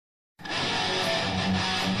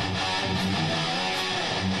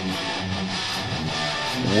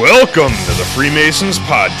Welcome to the Freemasons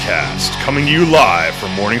Podcast, coming to you live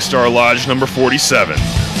from Morningstar Lodge number 47.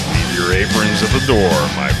 Leave your aprons at the door,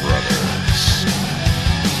 my brothers.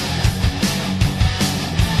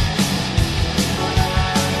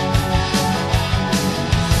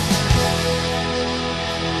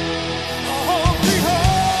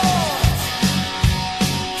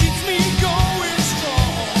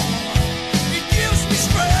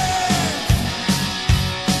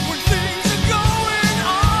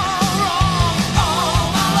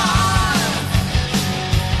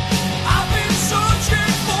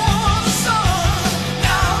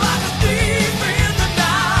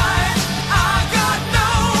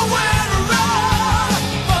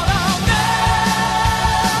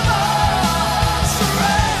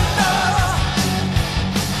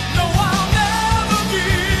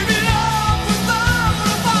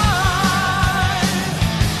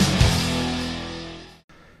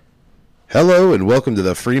 Hello and welcome to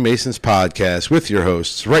the Freemasons Podcast with your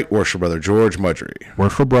hosts, Right Worshipful Brother George Mudry.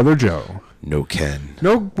 Worshipful Brother Joe. No Ken.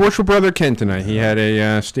 No Worshipful Brother Ken tonight. He had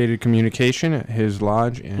a stated communication at his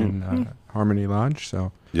lodge in Harmony Lodge,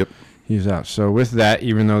 so Yep. He's out. So with that,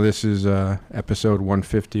 even though this is episode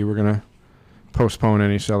 150, we're going to postpone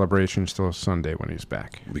any celebrations till Sunday when he's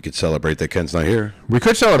back. We could celebrate that Ken's not here. We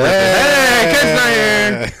could celebrate that. Hey, Ken's not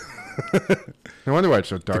here! No wonder why it's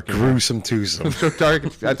so dark. Gruesome twosome. It's so dark.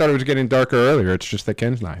 I thought it was getting darker earlier. It's just that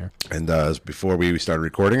Ken's not here. And before we started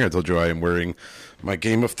recording, I told you I am wearing my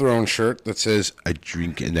Game of Thrones shirt that says, I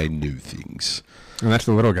drink and I know things. And that's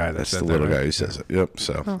the little guy That's the little guy who says it. Yep,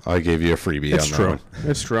 so I gave you a freebie It's on true. that one.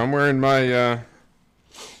 It's true. I'm wearing my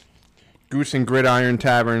Goose and Gridiron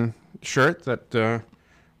Tavern shirt that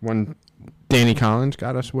one Danny Collins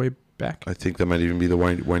got us way back. I think that might even be the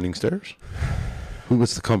Winding Stairs.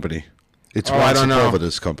 What's the company? It's I don't know.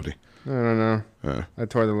 This company. I don't know. I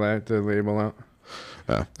tore the label out.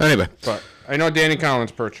 Anyway. But I know Danny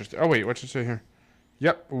Collins purchased it. Oh, wait. What's it say here?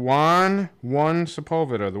 Yep. One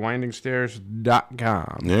Sepulveda,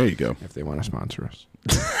 thewindingstairs.com. There you go. If they want to sponsor us.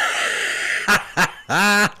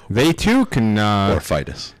 They, too, can... or fight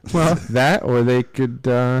us. Well, that, or they could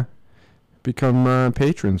become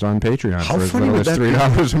patrons on Patreon for as little as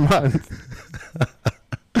 $3 a month.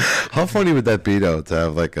 How funny would that be, though, to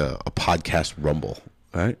have like a podcast rumble,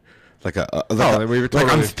 right?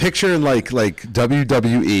 I'm picturing like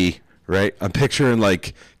WWE, right? I'm picturing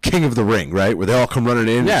like King of the Ring, right? Where they all come running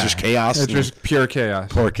in, it's just chaos. It's just pure chaos.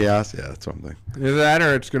 Pure chaos, yeah, that's one thing. Either that,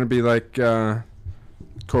 or it's going to be like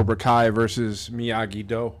Cobra Kai versus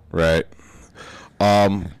Miyagi-Do. Right.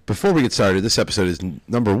 Before we get started, this episode is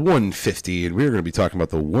number 150, and we're going to be talking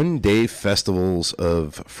about the one-day festivals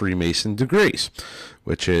of Freemason degrees,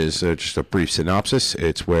 which is just a brief synopsis.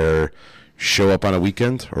 It's where you show up on a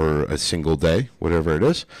weekend or a single day, whatever it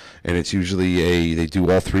is, and it's usually they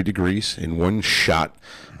do all 3 degrees in one shot.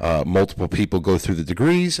 Multiple people go through the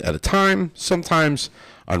degrees at a time. Sometimes,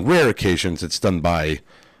 on rare occasions, it's done by,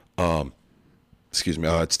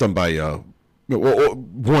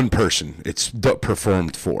 one person it's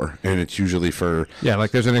performed for, and it's usually for... Yeah,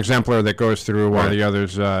 like there's an exemplar that goes through while the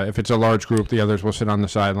others, if it's a large group, the others will sit on the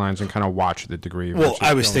sidelines and kind of watch the degree. Well,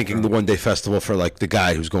 I was thinking the one-day festival for, like, the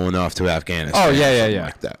guy who's going off to Afghanistan. Oh, yeah.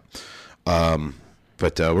 Like that.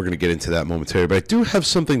 But we're going to get into that momentarily. But I do have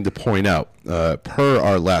something to point out per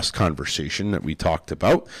our last conversation that we talked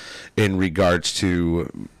about in regards to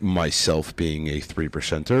myself being a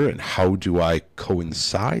 3%er and how do I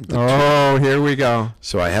coincide the two. Oh, here we go.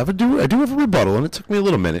 So I do have a rebuttal, and it took me a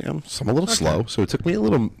little minute. I'm a little slow, so it took me a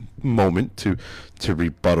little moment to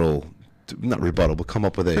rebuttal. Not rebuttal, but come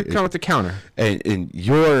up with come with the counter. And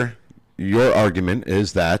your argument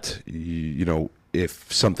is that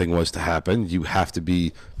if something was to happen, you have to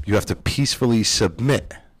peacefully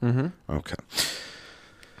submit. Mm-hmm. Okay.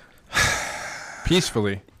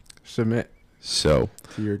 Peacefully submit. So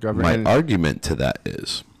to your government. My argument to that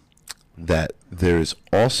is that there is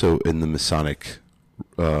also in the Masonic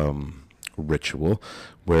ritual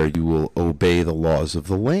where you will obey the laws of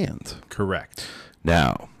the land. Correct.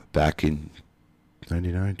 Now, back in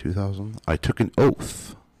 99, 2000, I took an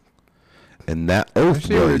oath. And that oath I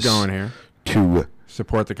see where you're going here. To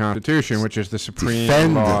support the Constitution, which is the supreme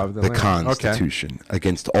defend law of the land. Constitution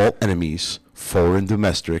against all enemies, foreign and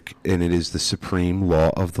domestic, and it is the supreme law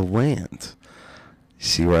of the land.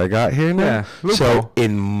 See where I got here now? Yeah. So,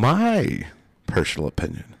 in my personal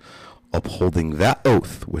opinion, upholding that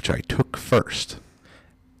oath, which I took first,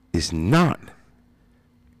 is not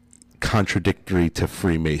contradictory to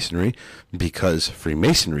Freemasonry, because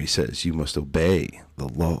Freemasonry says you must obey the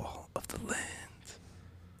law of the land.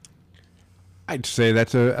 I'd say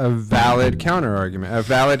that's a valid counter argument, a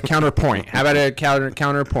valid counterpoint. How about a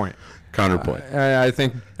counterpoint? Counterpoint. I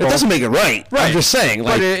think It doesn't make it right. Right. I'm just saying,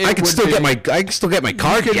 like, I can still get my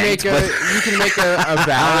card you can yanked, make but you can make a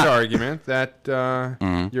valid argument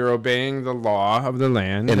that you're obeying the law of the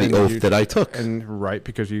land and the oath that I took. and right,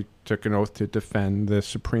 because you took an oath to defend the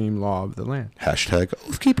supreme law of the land. Hashtag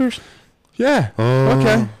oath keepers. Yeah. Oh,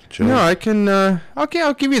 Okay. Joe. No, I can. Okay,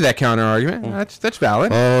 I'll give you that counter argument. That's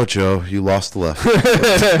valid. Oh, Joe, you lost the left.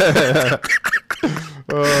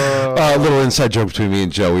 A little inside joke between me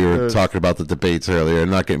and Joe. We were talking about the debates earlier,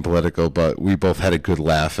 not getting political, but we both had a good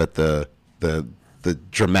laugh at the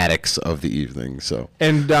dramatics of the evening. So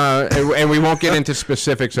And we won't get into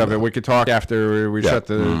specifics of it. We could talk after we shut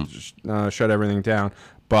everything down.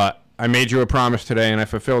 But I made you a promise today, and I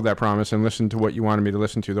fulfilled that promise and listened to what you wanted me to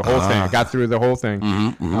listen to. The whole thing. I got through the whole thing.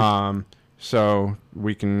 So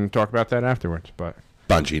we can talk about that afterwards. But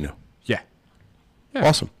Bongino. yeah.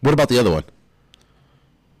 Awesome. What about the other one?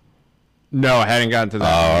 No, I hadn't gotten to that.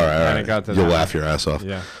 All right. I hadn't got to You'll that. laugh your ass off.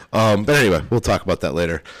 Yeah. But anyway, we'll talk about that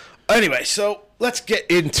later. Anyway, so let's get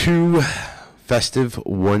into festive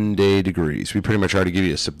one-day degrees. We pretty much already give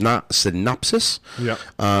you a synopsis. Yeah.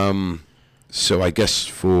 So I guess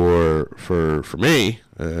for me,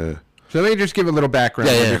 So let me just give a little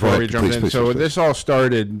background Yeah, before go we ahead. jump in. Please, So please. this all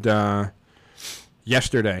started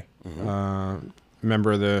yesterday.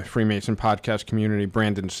 Member of the Freemason podcast community,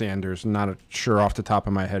 Brandon Sanders. Not sure off the top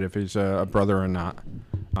of my head if he's a brother or not.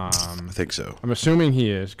 I think so. I'm assuming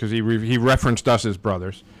he is because he referenced us as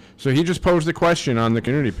brothers. So he just posed the question on the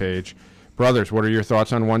community page, brothers, what are your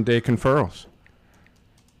thoughts on one-day conferrals?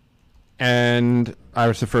 And I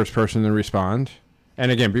was the first person to respond.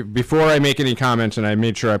 And again, before I make any comments, and I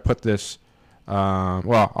made sure I put this,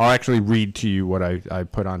 I'll actually read to you what I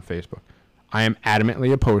put on Facebook. I am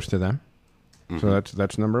adamantly opposed to them. So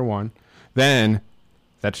that's number one. Then,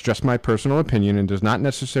 that's just my personal opinion and does not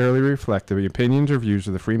necessarily reflect the opinions or views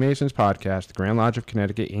of the Freemasons podcast, the Grand Lodge of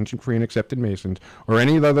Connecticut, Ancient Free and Accepted Masons, or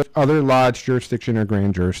any other lodge, jurisdiction, or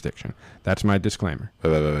grand jurisdiction. That's my disclaimer.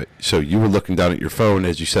 Wait. So you were looking down at your phone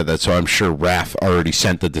as you said that, so I'm sure Raph already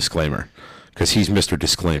sent the disclaimer because he's Mr.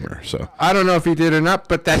 Disclaimer. So I don't know if he did or not,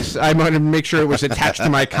 but I want to make sure it was attached to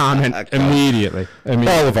my comment immediately.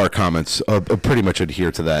 all of our comments pretty much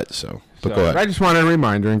adhere to that. So, but go ahead. I just wanted a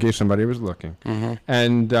reminder in case somebody was looking.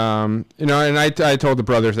 And, and I told the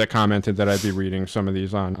brothers that commented that I'd be reading some of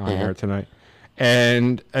these on air tonight.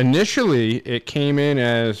 And initially, it came in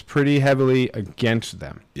as pretty heavily against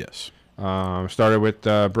them. Yes. Started with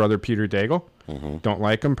brother Peter Daigle. Don't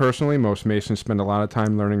like them personally. Most Masons spend a lot of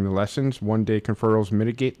time learning the lessons. One-day conferrals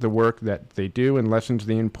mitigate the work that they do and lessens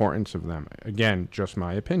the importance of them. Again, just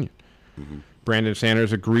my opinion. Brandon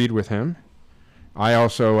Sanders agreed with him. I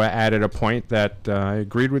also added a point that I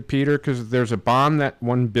agreed with Peter because there's a bond that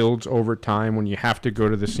one builds over time when you have to go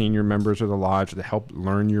to the senior members of the lodge to help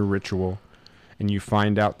learn your ritual, and you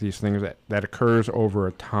find out these things that occurs over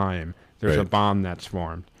a time. There's a bond that's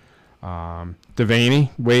formed. Devaney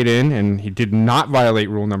weighed in, and he did not violate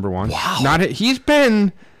rule number 1. Wow. He's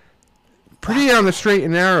been pretty on the straight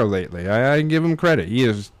and narrow lately. I give him credit. He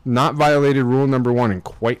has not violated rule number 1 in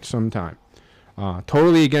quite some time.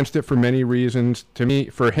 Totally against it for many reasons. To me,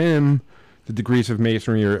 for him, the degrees of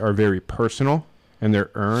Masonry are very personal, and they're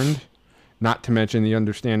earned. Not to mention the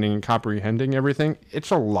understanding and comprehending everything. It's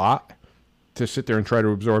a lot to sit there and try to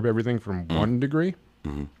absorb everything from 1 degree,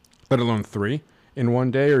 let alone 3 in 1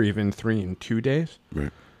 day, or even 3 in 2 days.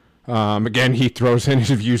 Right. Again, he throws in his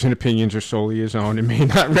views and opinions are solely his own and may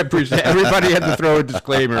not represent. Everybody had to throw a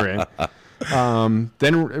disclaimer in.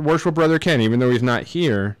 Then Worshipful Brother Ken, even though he's not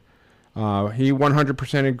here, he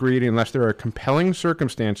 100% agreed unless there are compelling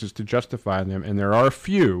circumstances to justify them, and there are a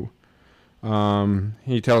few.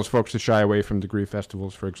 He tells folks to shy away from degree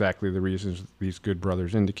festivals for exactly the reasons these good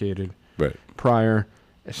brothers indicated prior.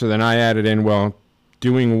 So then I added in,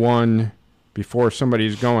 doing one before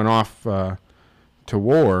somebody's going off to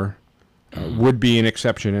war would be an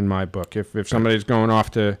exception in my book. If somebody's going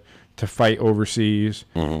off to fight overseas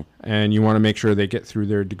and you want to make sure they get through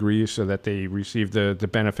their degrees so that they receive the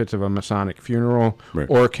benefits of a Masonic funeral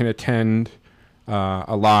or can attend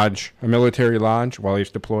a military lodge while he's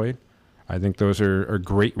deployed, I think those are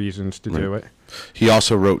great reasons to do it. He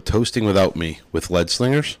also wrote "Toasting Without Me" with lead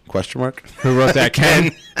slingers? ? Who wrote that?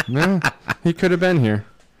 Ken? No, he could have been here.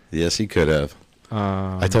 Yes, he could have.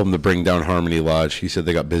 I told him to bring down Harmony Lodge. He said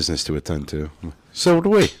they got business to attend to. So do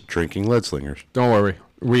we. Drinking lead slingers. Don't worry.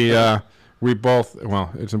 We both,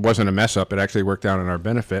 it wasn't a mess up. It actually worked out in our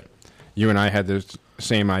benefit. You and I had this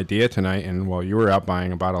same idea tonight, and while you were out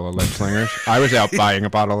buying a bottle of Lead Slingers, I was out buying a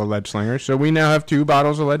bottle of Lead Slingers, so we now have 2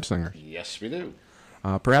 bottles of Lead Slingers. Yes, we do.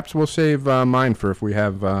 Perhaps we'll save mine for if we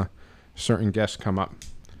have certain guests come up.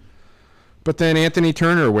 But then Anthony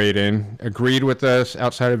Turner weighed in, agreed with us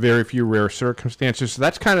outside of very few rare circumstances. So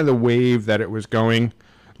that's kind of the wave that it was going.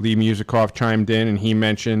 Lee Musikoff chimed in, and he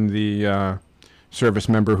mentioned the service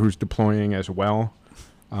member who's deploying as well.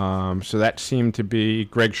 So that seemed to be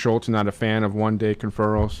Greg Schultz, not a fan of one-day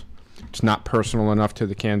conferrals. It's not personal enough to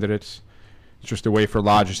the candidates. It's just a way for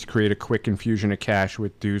lodges to create a quick infusion of cash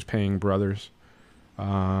with dues-paying brothers.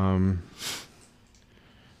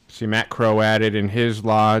 See, Matt Crow added in his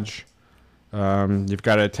lodge, you've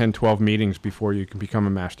got to attend 12 meetings before you can become a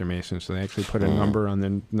Master Mason. So they actually put a number on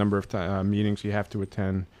the number of meetings you have to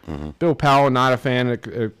attend. Bill Powell, not a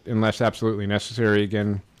fan unless absolutely necessary.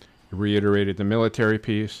 Again, reiterated the military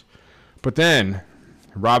piece. But then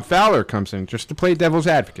Rob Fowler comes in just to play devil's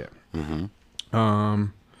advocate.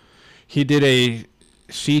 He did a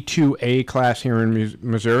C2A class here in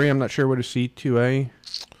Missouri. I'm not sure what a C2A.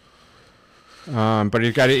 But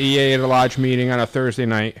he's got an EA at a lodge meeting on a Thursday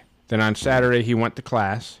night. Then on Saturday, he went to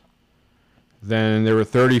class. Then there were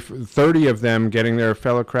 30 of them getting their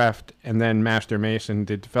fellow craft, and then Master Mason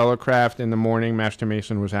did fellow craft in the morning. Master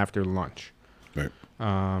Mason was after lunch. Right.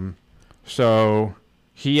 So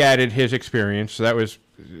he added his experience. So that was,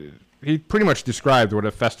 he pretty much described what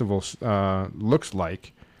a festival looks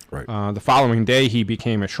like. Right. The following day, he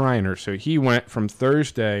became a Shriner. So he went from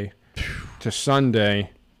Thursday to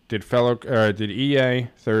Sunday, did EA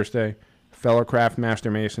Thursday, fellow craft Master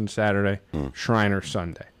Mason Saturday, Shriner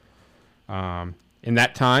Sunday. In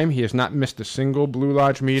that time, he has not missed a single Blue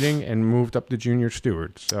Lodge meeting and moved up to junior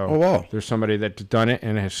steward. So there's somebody that's done it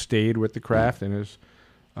and has stayed with the craft and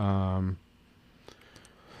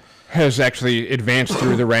has actually advanced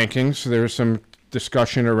through the rankings. So there's some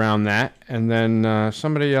discussion around that. And then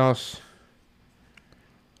somebody else,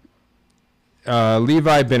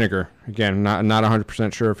 Levi Binniger. Again, not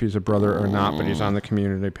 100% sure if he's a brother or not, but he's on the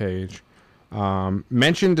community page.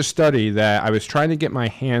 Mentioned a study that I was trying to get my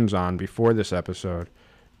hands on before this episode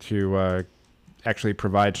to actually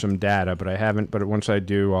provide some data, but I haven't. But once I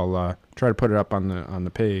do, I'll try to put it up on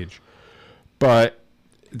the page. But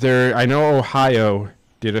I know Ohio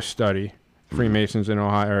did a study, Freemasons in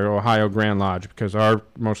Ohio, or Ohio Grand Lodge, because our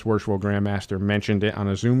most worshipful Grandmaster mentioned it on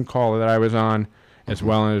a Zoom call that I was on, as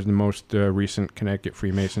well as the most recent Connecticut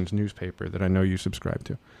Freemasons newspaper that I know you subscribe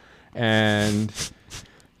to, and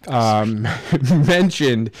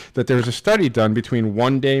mentioned that there's a study done between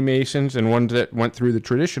one-day Masons and ones that went through the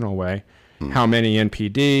traditional way. How many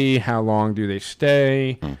NPD? How long do they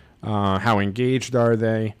stay? How engaged are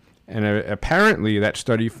they? And apparently that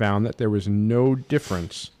study found that there was no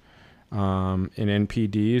difference in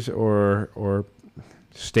NPDs or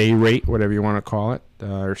stay rate, whatever you want to call it,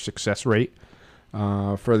 or success rate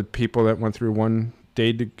for the people that went through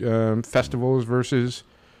one-day festivals versus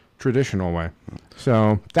traditional way.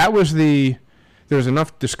 So that was there's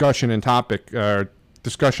enough discussion and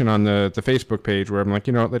discussion on the Facebook page where I'm like,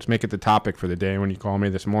 let's make it the topic for the day. When you call me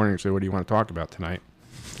this morning and say, what do you want to talk about tonight?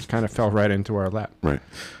 It kind of fell right into our lap. Right.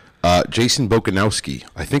 Jason Bokanowski,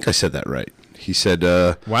 I think I said that right. He said,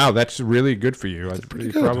 wow, that's really good for you.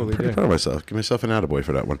 Pretty good. I'm pretty proud of myself. Give myself an attaboy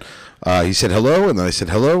for that one. He said hello, and then I said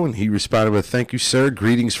hello, and he responded with, thank you, sir.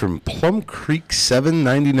 Greetings from Plum Creek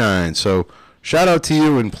 799. So shout out to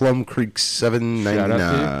you in Plum Creek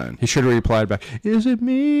 799. He should have replied back, is it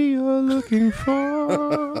me you're looking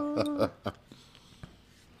for?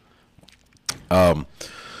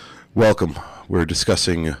 Welcome. We're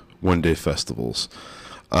discussing one-day festivals.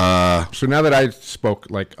 So now that I spoke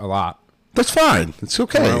like a lot. That's fine. It's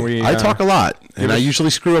okay. I talk a lot, and I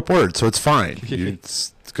usually screw up words, so it's fine.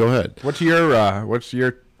 Go ahead. What's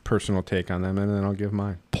your personal take on them, and then I'll give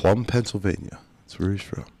mine. Plum, Pennsylvania. That's where he's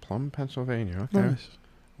from. Plum, Pennsylvania. Okay. Nice.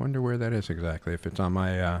 Wonder where that is exactly. If it's on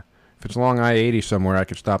my, if it's along I-80 somewhere, I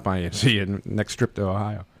could stop by and see it next trip to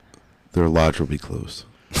Ohio. Their lodge will be closed.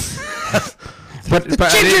 But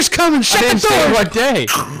Ginger's coming. Shut the door. What day?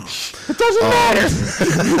 It doesn't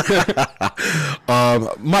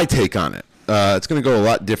matter. My take on it. It's going to go a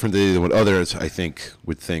lot differently than what others, I think,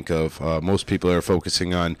 would think of. Most people are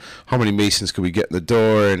focusing on how many Masons can we get in the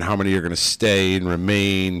door and how many are going to stay and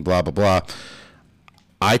remain, blah, blah, blah.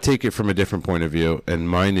 I take it from a different point of view, and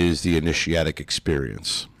mine is the initiatic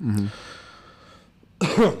experience.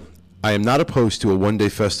 I am not opposed to a one-day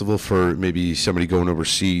festival for maybe somebody going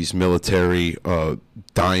overseas, military,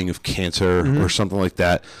 dying of cancer or something like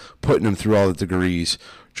that, putting them through all the degrees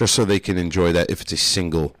just so they can enjoy that if it's a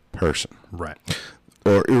single person. Right.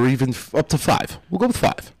 Or even up to 5. We'll go with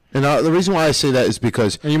 5. And the reason why I say that is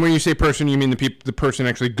because And when you say person, you mean the person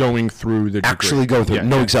actually going through the degree. actually go through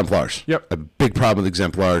no exemplars. Yep. A big problem with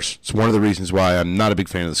exemplars. It's one of the reasons why I'm not a big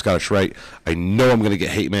fan of the Scottish Rite. I know I'm going to get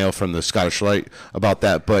hate mail from the Scottish Rite about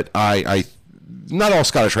that, but I not all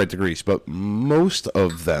Scottish Rite degrees, but most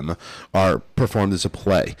of them are performed as a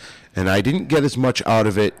play. And I didn't get as much out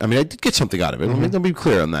of it. I mean, I did get something out of it. Let me be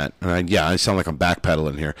clear on that. And I sound like I'm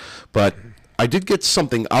backpedaling here. But I did get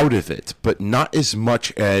something out of it, but not as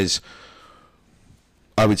much as,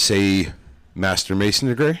 I would say, Master Mason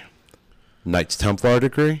degree, Knights Templar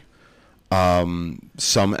degree.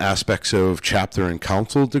 Some aspects of chapter and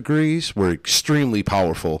council degrees were extremely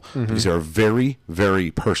powerful because they are very,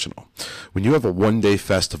 very personal. When you have a one-day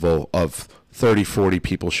festival of 30, 40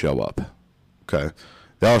 people show up, okay?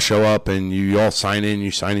 They all show up and you all sign in,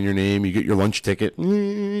 you sign in your name, you get your lunch ticket,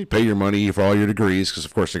 you pay your money for all your degrees because,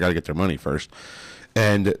 of course, they got to get their money first.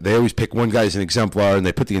 And they always pick one guy as an exemplar and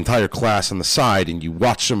they put the entire class on the side and you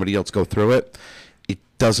watch somebody else go through it. It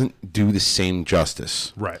doesn't do the same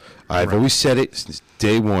justice. Right. I've always said it since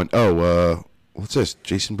day one. What's this?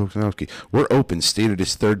 Jason Bogdanowski. We're open. Stated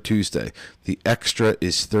is third Tuesday. The extra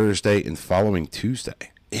is Thursday and following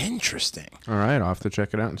Tuesday. Interesting. All right, I'll have to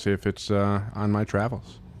check it out and see if it's on my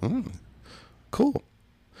travels. Cool.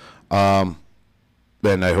 And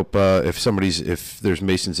I hope if there's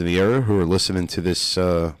Masons in the area who are listening to this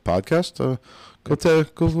podcast,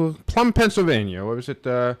 go Plum, Pennsylvania. What was it?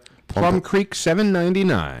 Plum Creek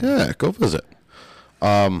 799. Yeah, go visit.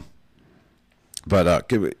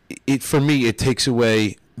 But for me, it takes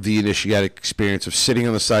away the initiatic experience of sitting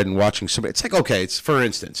on the side and watching somebody. It's like, okay, it's for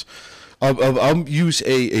instance, I'll use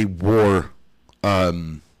a war.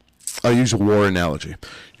 I'll use a war analogy.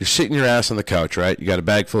 You're sitting your ass on the couch, right? You got a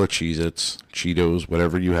bag full of Cheez-Its, Cheetos,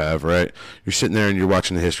 whatever you have, right? You're sitting there and you're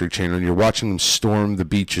watching the History Channel and you're watching them storm the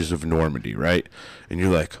beaches of Normandy, right? And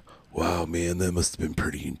you're like, wow, man, that must have been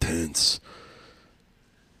pretty intense.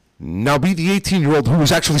 Now be the 18-year-old who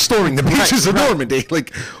was actually storming the beaches of Normandy.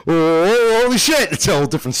 Like, oh, holy shit, it's a whole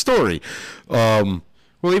different story. Well,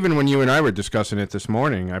 even when you and I were discussing it this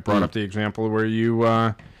morning, I brought up the example where you,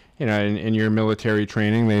 in your military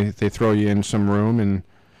training, they throw you in some room and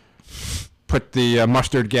put the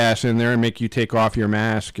mustard gas in there and make you take off your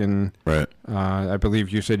mask. And right. I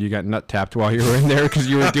believe you said you got nut tapped while you were in there because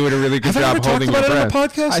you were doing a really good job holding your breath. Have I ever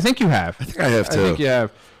talked about it on the podcast? I think you have. I think I have too. I think you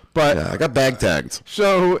have. But yeah, I got bag tagged.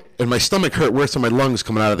 So, and my stomach hurt worse than my lungs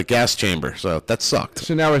coming out of the gas chamber. So that sucked.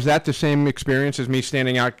 So now is that the same experience as me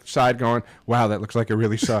standing outside going, wow, that looks like it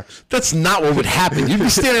really sucks? That's not what would happen. You'd be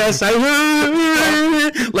standing outside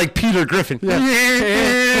like Peter Griffin.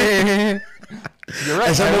 Yeah. You're right.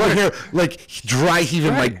 As I'm over here, like, dry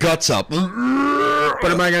heaving my guts up. But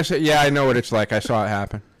am I going to say, yeah, I know what it's like. I saw it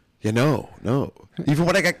happen. Yeah, no. Even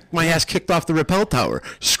when I got my ass kicked off the rappel tower,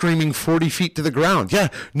 screaming 40 feet to the ground. Yeah,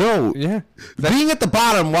 no. Yeah. Being at the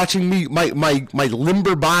bottom, watching my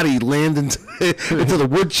limber body land into the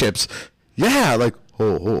wood chips. Yeah, like,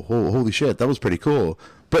 holy shit, that was pretty cool.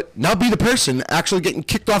 But now be the person actually getting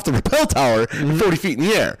kicked off the rappel tower 40 feet in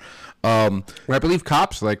the air. Well, I believe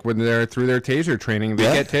cops, like when they're through their taser training, they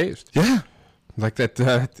get tased. Yeah. Like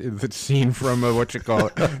that scene from,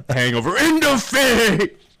 Hangover. In the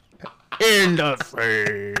face! In the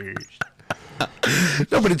face.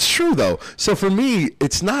 No, but it's true, though. So for me,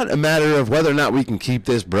 it's not a matter of whether or not we can keep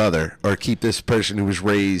this brother or keep this person who was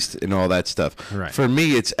raised and all that stuff. Right. For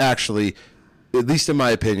me, it's actually, at least in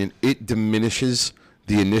my opinion, it diminishes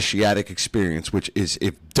the initiatic experience, which is,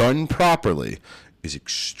 if done properly, is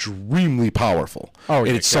extremely powerful. Oh,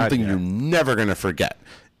 and it's something you're never going to forget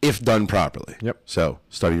if done properly. Yep. So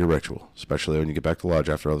study your ritual, especially when you get back to lodge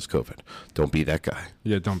after all this COVID. Don't be that guy.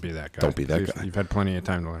 Yeah, don't be that guy. Don't be that guy. You've had plenty of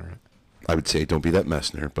time to learn it. I would say don't be that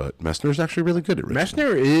Messner, but Messner's actually really good at ritual.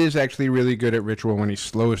 Messner is actually really good at ritual when he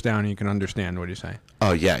slows down and you can understand what he's saying.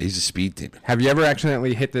 Oh, yeah, he's a speed demon. Have you ever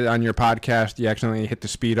accidentally hit on your podcast, you accidentally hit the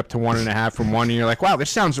speed up to 1.5 from 1, and you're like, wow, this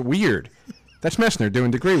sounds weird. That's Messner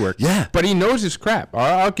doing degree work. Yeah. But he knows his crap.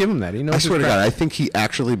 I'll give him that. He knows I his swear to crap. God, I think he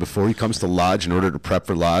actually, before he comes to lodge, in order to prep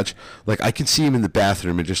for lodge, like I can see him in the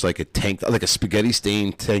bathroom in just like a spaghetti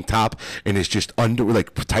stained tank top, and is just under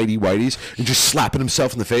like tighty whities, and just slapping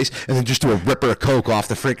himself in the face, and then just do a ripper of coke off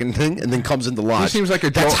the freaking thing, and then comes into lodge. He seems like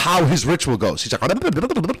that's how his ritual goes. He's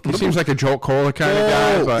like, He seems like a Jolt Cola kind of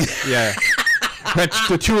guy, but yeah. That's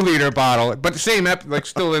the 2-liter bottle, but the same, like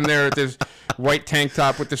still in there with this white tank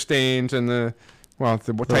top with the stains and the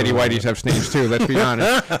tidy whities have stains too. Let's be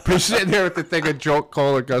honest. But he's sitting there with the thing of Jolt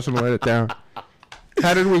Cola, goes and let it down.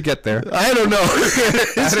 How did we get there? I don't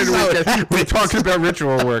know. We're talking about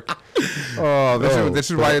ritual work. Oh, this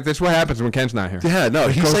is what happens when Ken's not here. Yeah, no,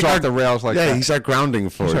 he's goes like off the rails like that. Yeah, he's our grounding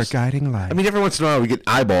force. He's our guiding light. I mean, every once in a while we get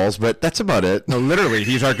eyeballs, but that's about it. No, literally,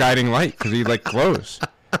 he's our guiding light because he glows.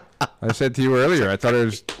 I said to you earlier, I thought it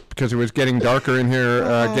was because it was getting darker in here,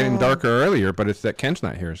 getting darker earlier, but it's that Ken's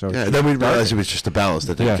not here. So yeah, then we realized it was just a ballast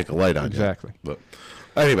that didn't kick a light on. Exactly. But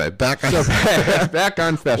anyway, back on back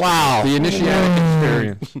on festival. Wow. The initiatic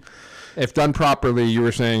experience. If done properly, you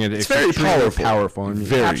were saying it's very powerful.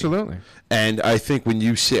 Very. Absolutely. And I think when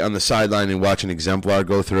you sit on the sideline and watch an exemplar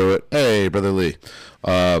go through it, hey, Brother Lee,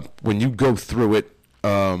 when you go through it,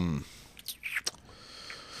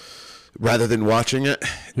 rather than watching it,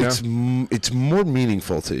 it's more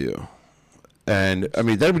meaningful to you. And I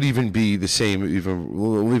mean, that would even be the same.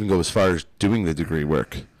 We'll even go as far as doing the degree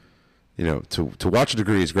work. You know, to watch a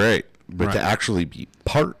degree is great, but to actually be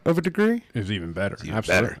part of a degree is even better. Absolutely.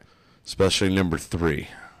 Better. Especially number 3.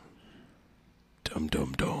 Dum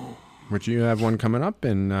dum dum. Which you have one coming up,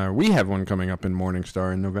 and we have one coming up in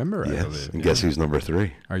Morningstar in November. Yes. I believe. And guess who's number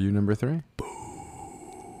 3? Are you number 3?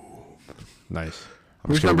 Boom. Nice.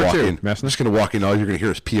 Who's number 2? I'm just going to walk in. All you're going to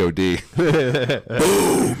hear is POD.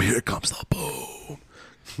 Boom! Here comes the boom.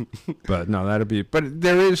 But no, that'll be. But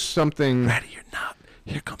there is something. Ready or not,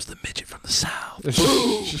 here comes the midget from the south.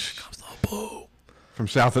 Boom! Here comes the boom. From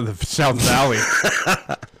south of the South Valley.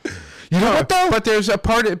 You know what though? But there's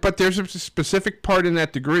a specific part in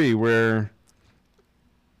that degree where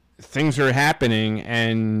things are happening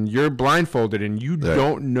and you're blindfolded and you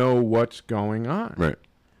don't know what's going on. Right.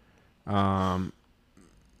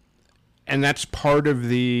 And that's part of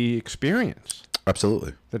the experience.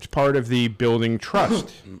 Absolutely. That's part of the building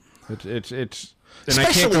trust. it's and I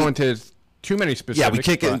can't go into too many specifics. Yeah, we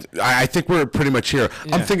can't get. I think we're pretty much here.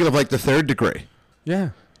 Yeah. I'm thinking of like the 3rd degree. Yeah.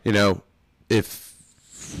 You know, is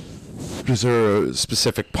there a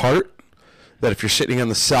specific part that if you're sitting on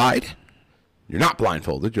the side, you're not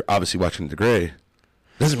blindfolded, you're obviously watching the degree,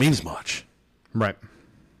 doesn't mean as much. Right.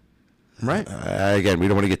 Right. Again, we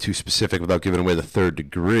don't want to get too specific without giving away the 3rd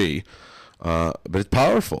degree, but it's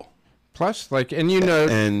powerful. Plus, and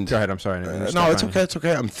go ahead, I'm sorry. No, it's okay, it's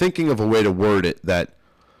okay. I'm thinking of a way to word it that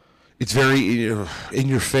it's very in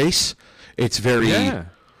your face. It's very... Yeah.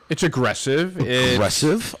 It's aggressive.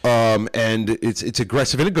 And it's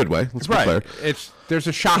aggressive in a good way. Let's be clear. There's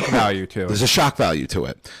a shock value to it. There's a shock value to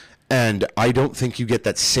it, and I don't think you get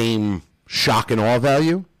that same shock and awe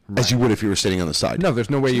value as you would if you were sitting on the side. No, there's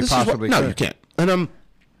no way you possibly could. No, you can't. And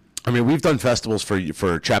I mean, we've done festivals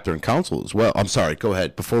for chapter and council as well. I'm sorry. Go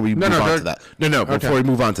ahead. Before we move on to that. Before we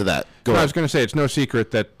move on to that. I was going to say, it's no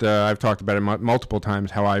secret that I've talked about it multiple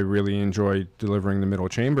times how I really enjoy delivering the middle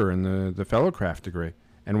chamber and the fellowcraft degree.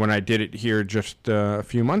 And when I did it here just a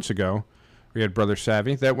few months ago, we had Brother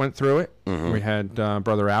Savvy that went through it. Mm-hmm. We had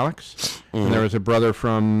Brother Alex. Mm-hmm. And there was a brother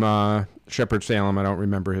from Shepherd Salem. I don't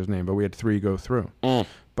remember his name, but we had 3 go through. Mm.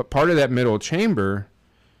 But part of that middle chamber,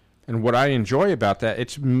 and what I enjoy about that,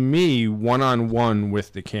 it's me one-on-one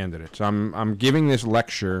with the candidates. I'm giving this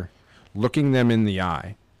lecture, looking them in the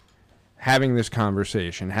eye, having this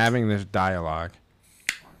conversation, having this dialogue.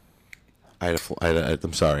 I'm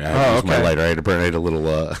sorry. I had to use my lighter. I had to burn. I had a little.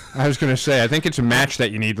 I was going to say. I think it's a match that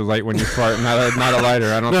you need to light when you fart, not a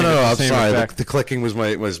lighter. I don't. No, I'm sorry. The clicking was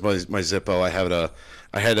my Zippo.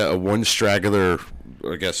 I had a one straggler.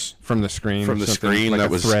 I guess from the screen. From the screen, like that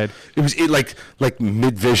was thread. It was like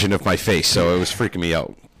mid vision of my face, so it was freaking me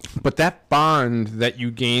out. But that bond that you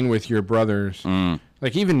gain with your brothers,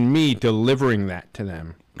 like even me delivering that to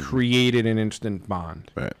them, created an instant bond.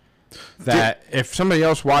 Right. That if somebody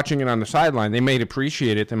else watching it on the sideline, they might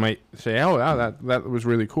appreciate it. They might say, "Oh, wow, that was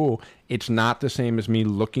really cool." It's not the same as me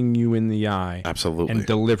looking you in the eye, absolutely, and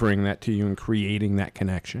delivering that to you and creating that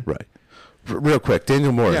connection. Right. Real quick,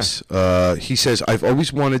 Daniel Morris. He says, "I've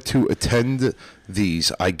always wanted to attend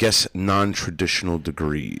these, I guess, non-traditional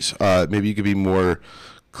degrees." Maybe you could be more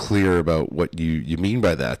clear about what you mean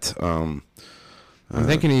by that. I'm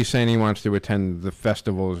thinking he's saying he wants to attend the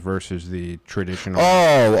festivals versus the traditional.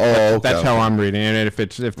 Okay. That's how I'm reading it. If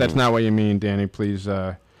that's not what you mean, Danny, please.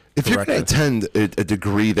 If you're going to attend a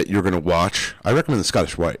degree that you're going to watch, I recommend the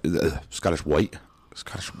Scottish White. Is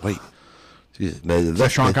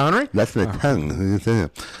that Sean Connery? That's my tongue.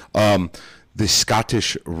 The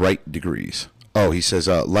Scottish Rite degrees. Oh, he says,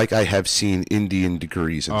 like I have seen Indian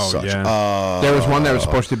degrees and such. Yeah. There was one that was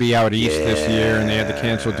supposed to be out east this year, and they had to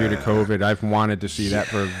cancel due to COVID. I've wanted to see that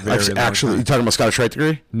for a very long time. You talking about Scottish Rite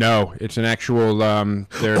degree? No, it's an actual.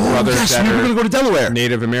 Their brothers that we were going to go to Delaware.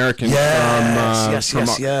 Native Americans from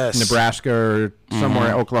Nebraska or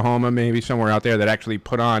somewhere, Oklahoma, maybe somewhere out there, that actually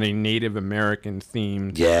put on a Native American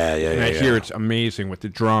themed. And I hear it's amazing with the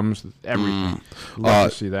drums, everything.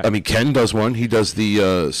 Love to see that. I mean, Ken does one. He does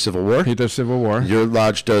the Civil War. He does Civil War. Your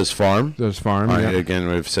lodge does farm. Again,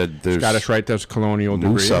 I've said there's Scottish Rite does colonial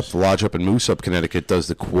degrees. The lodge up in Moose Up, Connecticut does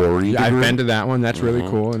the quarry. Yeah, I've been to that one. That's really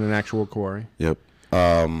cool, in an actual quarry. Yep.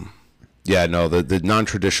 The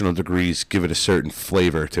non-traditional degrees give it a certain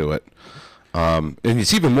flavor to it. And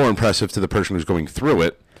it's even more impressive to the person who's going through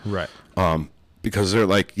it. Right. Because they're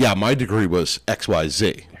like, yeah, my degree was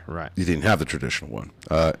XYZ. Right. You didn't have the traditional one.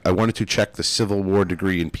 I wanted to check the Civil War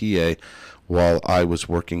degree in PA while I was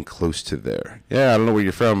working close to there. Yeah, I don't know where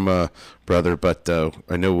you're from, brother, but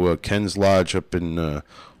I know Ken's Lodge up in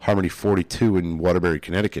Harmony 42 in Waterbury,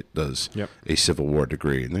 Connecticut does a Civil War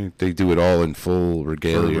degree. And they do it all in full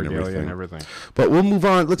regalia and everything. But we'll move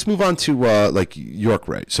on. Let's move on to like York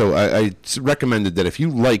Rite. So I recommended that if you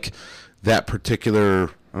like that particular,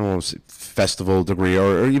 I don't want to say festival degree,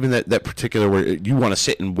 or even that particular where you want to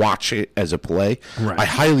sit and watch it as a play, I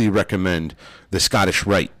highly recommend the Scottish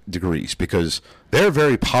Rite degrees, because they're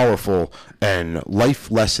very powerful and life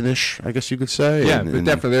lessonish, I guess you could say. Yeah, but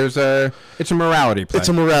definitely it's a morality play. It's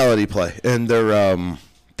a morality play, and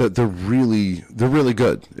they're really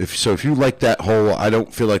good. If you like that whole, I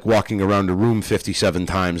don't feel like walking around a room 57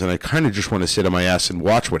 times, and I kind of just want to sit on my ass and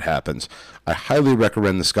watch what happens, I highly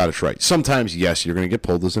recommend the Scottish Rite. Sometimes, yes, you're going to get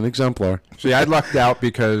pulled as an exemplar. See, I lucked out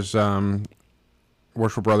because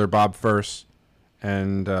worshipful brother Bob First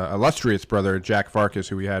and illustrious brother Jack Farkas,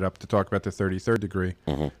 who we had up to talk about the 33rd degree,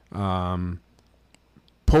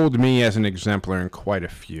 pulled me as an exemplar in quite a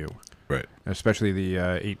few. Right. Especially the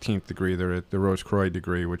 18th degree, the Rose Croix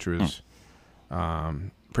degree, which was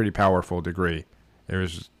pretty powerful degree. It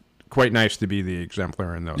was quite nice to be the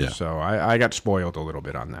exemplar in those. Yeah. So I got spoiled a little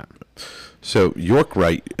bit on that. So York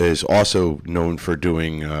Rite is also known for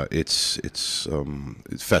doing its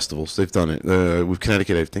festivals. They've done it with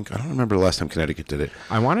Connecticut. I think I don't remember the last time Connecticut did it.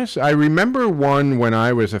 I remember one when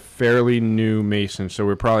I was a fairly new Mason. So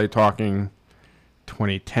we're probably talking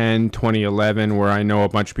 2010, 2011, where I know a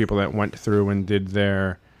bunch of people that went through and did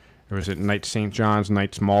their, was it Knights St. John's,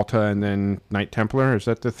 Knights Malta, and then Knight Templar? Is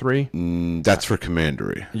that the three? That's for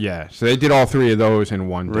Commandery. Yeah, so they did all three of those in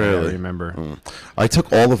one day, really? I remember. I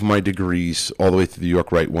took all of my degrees all the way through the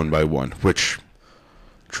York Rite one by one, which,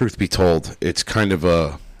 truth be told, it's kind of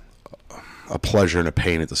a pleasure and a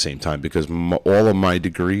pain at the same time, because all of my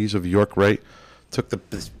degrees of York Rite took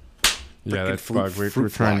this that's bug. We're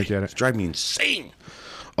trying to get it. It's driving me insane.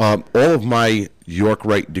 All of my York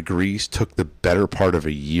Rite degrees took the better part of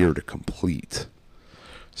a year to complete.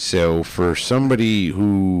 So for somebody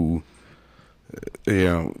who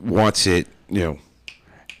wants it,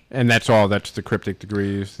 and that's all. That's the cryptic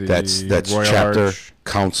degrees. That's Royal chapter, Arch.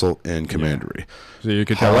 council, and commandery. Yeah. So you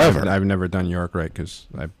could tell. However, I've never done York Rite because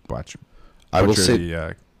I will say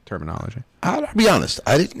the terminology. I'll be honest.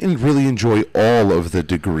 I didn't really enjoy all of the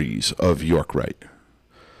degrees of York Rite,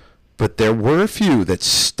 but there were a few that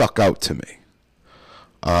stuck out to me.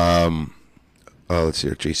 Let's see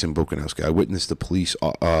here. Jason Bokanowski. I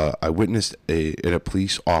witnessed in a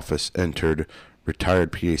police office entered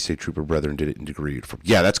retired PA State Trooper brethren did it in degree.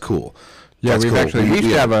 Yeah, that's cool. Yeah, that's we used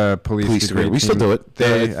to have a police degree. We still do it.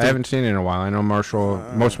 I haven't seen it in a while. I know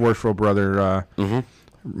most worshipful brother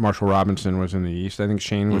Marshall Robinson was in the East. I think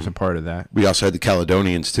Shane was a part of that. We also had the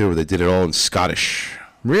Caledonians too, where they did it all in Scottish.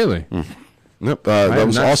 Really? Nope. That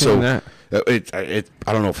was also. That. I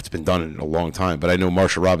don't know if it's been done in a long time, but I know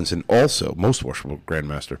Marshall Robinson also, most worshipful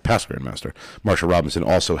Grandmaster, past Grandmaster, Marshall Robinson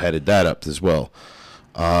also headed that up as well.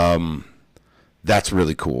 That's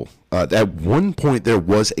really cool. At one point, there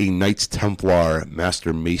was a Knights Templar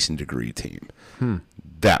Master Mason degree team.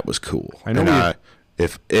 That was cool. I know.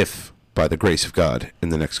 If by the grace of God, in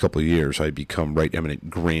the next couple of years, I become Right Eminent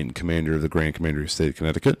Grand Commander of the Grand Commandery of the State of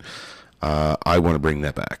Connecticut, I want to bring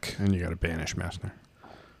that back. And you got a Banish Master.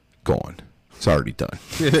 Gone. It's already done.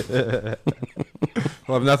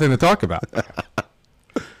 We'll have nothing to talk about.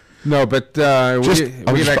 No, but I'll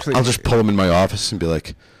just pull him in my office and be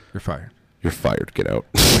like, "You're fired. You're fired. Get out."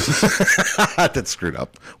 That's screwed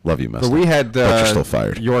up. Love you, Master. But we had but you're still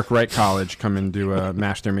fired. York Rite College come and do a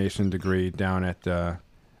Master Mason degree down at Ashlar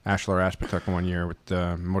Aspetuck one year with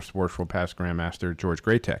the most worshipful past Grandmaster George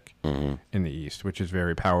Graytech in the East, which is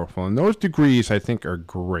very powerful. And those degrees, I think, are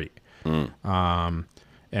great.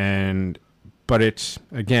 But it's,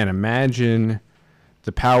 again, imagine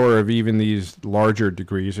the power of even these larger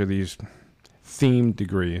degrees or these themed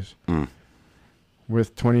degrees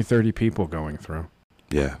with 20, 30 people going through.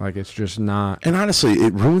 Yeah. Like, it's just not. And honestly,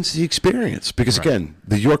 it ruins the experience because again,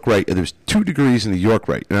 the York Rite. There's 2 degrees in the York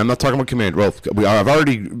Rite, and I'm not talking about Commander. Well, I've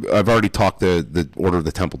already talked the Order of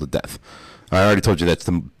the Temple to death. I already told you that's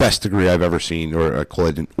the best degree I've ever seen, or I call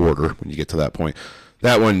it an order when you get to that point.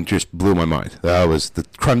 That one just blew my mind. That was the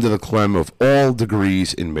creme de la creme of all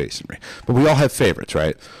degrees in Masonry. But we all have favorites,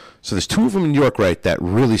 right? So there's 2 of them in York Rite that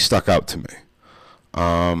really stuck out to me.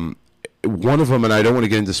 One of them, and I don't want to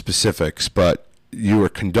get into specifics, but you were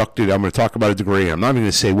conducted. I'm going to talk about a degree. I'm not even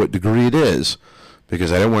going to say what degree it is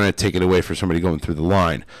because I don't want to take it away for somebody going through the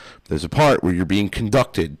line. There's a part where you're being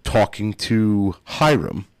conducted talking to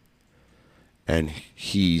Hiram, and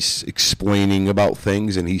he's explaining about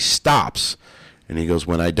things, and he stops, and he goes,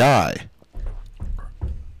 "When I die,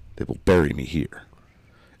 they will bury me here."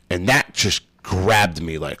 And that just grabbed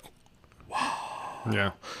me like, wow.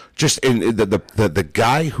 Yeah. Just in the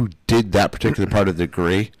guy who did that particular part of the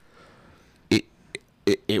degree,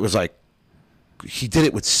 it was like he did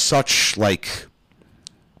it with such like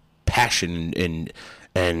passion and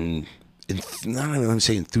not even let me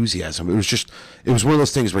say enthusiasm. It was one of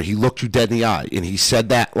those things where he looked you dead in the eye and he said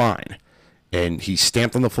that line, and he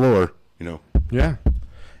stamped on the floor, Yeah.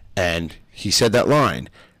 and he said that line,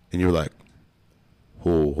 and you're like,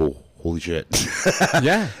 holy shit.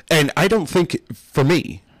 Yeah. And I don't think, for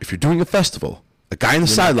me, if you're doing a festival, a guy in the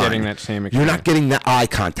sideline, getting that same you're not experience. getting that eye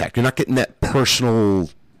contact. You're not getting that personal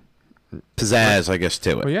pizzazz, I guess, to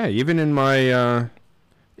it. Well, yeah. Even in my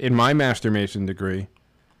Master Mason degree,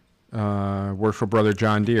 worshipful brother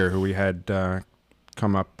John Deere, who we had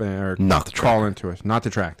come up or Not the call tractor. into us, not the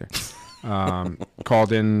tractor,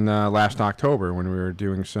 called in last October when we were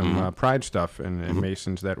doing some Pride stuff and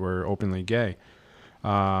Masons that were openly gay.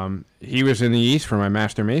 He was in the East for my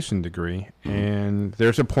Master Mason degree, and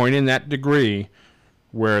there's a point in that degree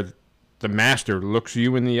where the master looks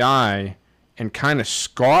you in the eye and kind of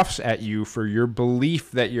scoffs at you for your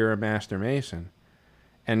belief that you're a Master Mason,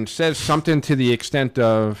 and says something to the extent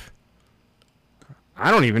of,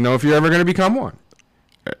 "I don't even know if you're ever going to become one."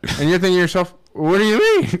 And you're thinking to yourself, "What do you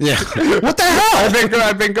mean?" Yeah. What the hell?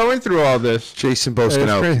 I've been going through all this. Jason That's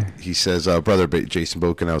Boskanowski, crazy. he says, Jason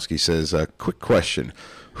Boskanowski says, quick question.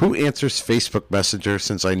 Who answers Facebook Messenger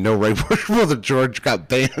since I know right where Brother George got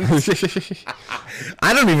banned?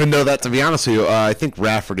 I don't even know that, to be honest with you. I think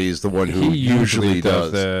Rafferty is the one who He usually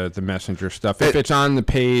does does. the messenger stuff. If it's on the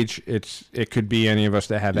page, it could be any of us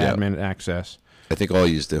that have Yeah. admin access. I think all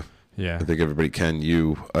yous do. Yeah. I think everybody can.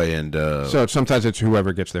 You and So sometimes it's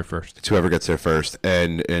whoever gets there first. it's whoever gets there first.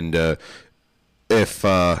 And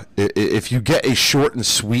if you get a short and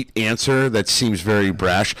sweet answer that seems very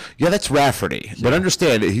brash, yeah, that's Rafferty. But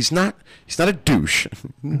understand, he's not a douche.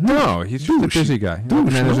 No, he's just a Douche. busy guy.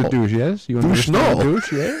 Douche, Man is a no. douche, yes? You Douche, understand no.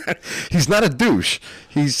 douche, yeah? He's not a douche.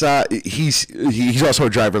 He's also a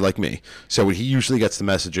driver like me. So when he usually gets the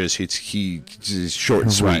messages, he's short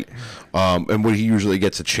and sweet. And when he usually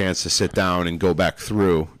gets a chance to sit down and go back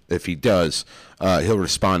through, if he does, he'll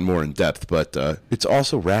respond more in depth. But it's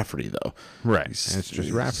also Rafferty, though. Right. And it's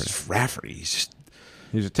just Rafferty. It's Rafferty. He's just,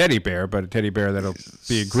 He's a teddy bear, but a teddy bear that'll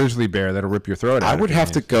be a grizzly bear that'll rip your throat out. I would if you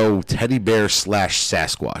have to need. go teddy bear /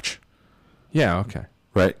 Sasquatch, Yeah, okay.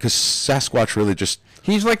 right? Because Sasquatch really just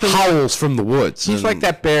He's like the howls from the woods. He's like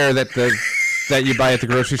that bear that you buy at the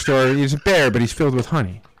grocery store. He's a bear, but he's filled with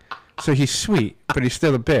honey. So he's sweet, but he's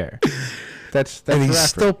still a bear. That's and he's Rafferty.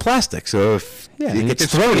 still plastic, so if Yeah, he and you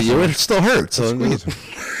gets can thrown at squeeze you, him. it still hurts. So, Squeeze him.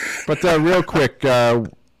 But real quick,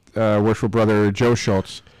 worshipful brother Joe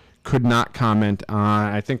Schultz could not comment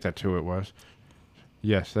on. I think that's who it was.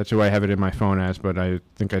 Yes, that's who I have it in my phone as. But I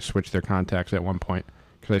think I switched their contacts at one point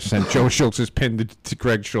because I sent Joe Schultz's pin to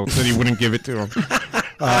Greg Schultz and he wouldn't give it to him.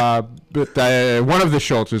 But one of the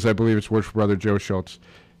Schultzes, I believe it's worshipful brother Joe Schultz,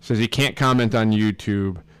 says he can't comment on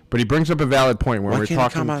YouTube. But he brings up a valid point when why we're can't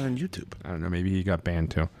talking. he come out on YouTube? I don't know. Maybe he got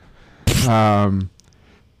banned too.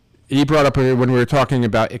 He brought up when we were talking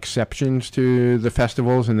about exceptions to the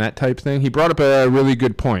festivals and that type thing. He brought up a really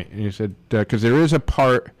good point. And he said because there is a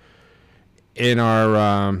part in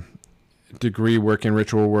our degree work and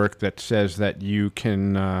ritual work that says that you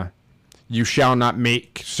shall not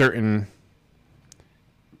make certain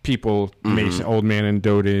people Mason, old man and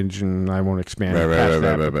dotage, and I won't expand past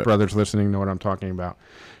that. But brothers listening know what I'm talking about.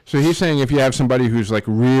 So he's saying if you have somebody who's like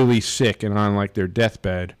really sick and on like their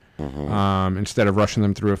deathbed, instead of rushing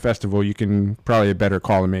them through a festival, you can probably a better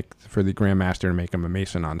call to make for the Grand Master to make him a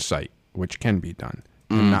Mason on site, which can be done,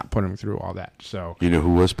 and not put him through all that. So You know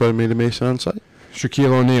who was made a Mason on site?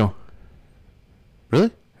 Shaquille O'Neal,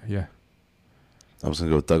 Really? yeah, I was gonna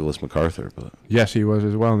go with Douglas MacArthur, but yes, he was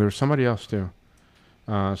as well. And there was somebody else too,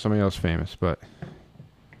 somebody else famous, but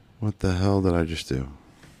what the hell did I just do?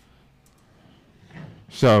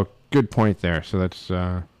 So good point there. So that's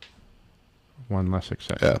one less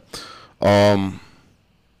exception. Yeah.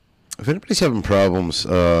 If anybody's having problems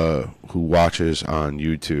who watches on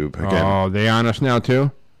YouTube, again, Oh, they on us now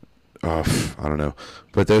too? I don't know.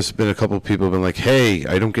 But there's been a couple of people who have been like, hey,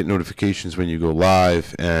 I don't get notifications when you go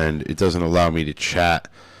live, and it doesn't allow me to chat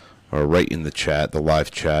or write in the chat, the live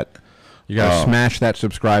chat. You got to smash that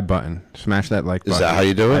subscribe button. Smash that like button. Is that how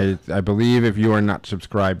you do it? I believe if you are not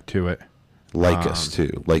subscribed to it. Like us,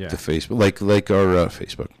 too. Like the Facebook. Like our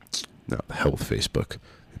Facebook. No, the hell with Facebook.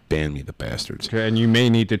 Ban me, the bastards. Okay, and you may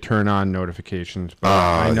need to turn on notifications, but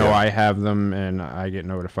I know I have them, and I get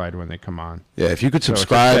notified when they come on. Yeah, if you could So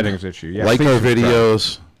subscribe, it's a settings issue. Yeah, like please our subscribe.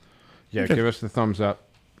 videos, Yeah, give us the thumbs up.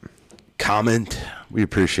 comment. We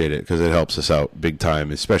appreciate it because it helps us out big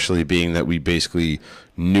time, especially being that we basically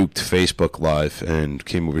nuked Facebook Live and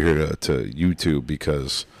came over here to YouTube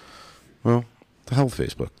because, well, the hell with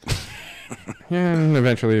Facebook. Yeah, and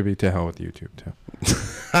eventually it'll be to hell with YouTube, too.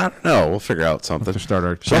 I don't know. We'll figure out something. To start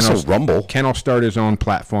our There's also Rumble. Ken will start his own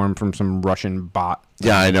platform from some Russian bot.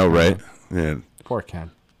 Yeah, I know, right? Yeah, Poor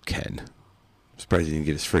Ken. Ken. I'm surprised he didn't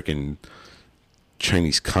get his freaking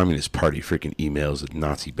Chinese Communist Party freaking emails, the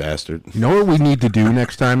Nazi bastard. You know what we need to do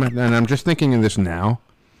next time? And I'm just thinking of this now.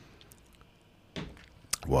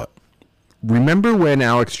 What? Remember when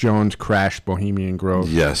Alex Jones crashed Bohemian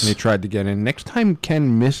Grove? Yes. And he tried to get in. Next time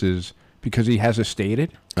Ken misses because he has a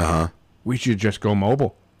stated, we should just go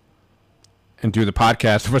mobile and do the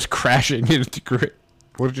podcast of us crashing into the grid.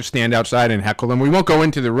 We'll just stand outside and heckle them. We won't go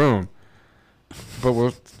into the room. But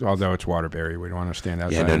we'll, although it's Waterbury, we don't want to stand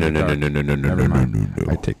outside. Yeah, no. Never mind.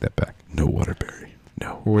 I take that back. No Waterbury.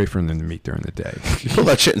 No. We'll wait for them to meet during the day. You pull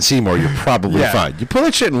that shit in Seymour, you're probably Yeah. fine. You pull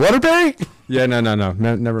that shit in Waterbury? Yeah, no,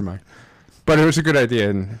 never mind. But it was a good idea.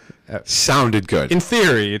 And, Sounded good. in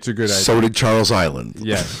theory, it's a good idea. So did Charles Island.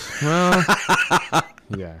 Yes. Well,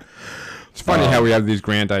 yeah. It's funny how we have these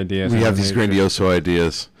grand ideas. We and have then these they grandiose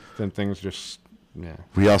ideas. Then things just, yeah.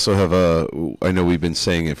 We also have I know we've been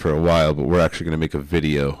saying it for a while, but we're actually going to make a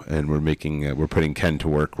video, and we're putting Ken to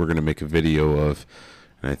work. We're going to make a video of,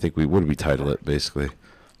 and I think what did we title it, basically?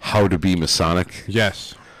 How to be Masonic.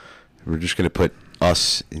 Yes. We're just going to put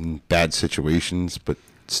us in bad situations, but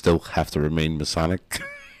still have to remain Masonic.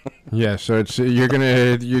 Yeah, so it's you're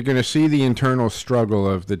gonna see the internal struggle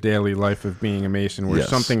of the daily life of being a Mason, where Yes.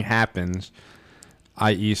 something happens,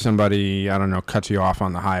 i.e., somebody cuts you off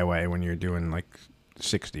on the highway when you're doing like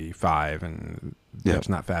 65, and Yeah. that's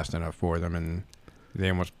not fast enough for them, and they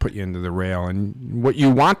almost put you into the rail. And what you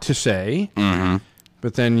want to say,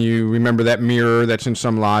 but then you remember that mirror that's in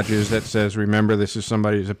some lodges that says, "Remember, this is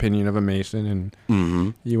somebody's opinion of a Mason,"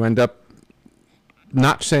 and you end up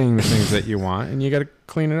not saying the things that you want, and you got to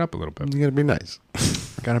clean it up a little bit. You got to be nice.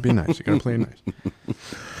 Gotta be nice. You gotta play nice.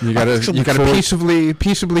 You actually look gotta forward-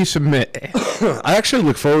 peaceably submit. I actually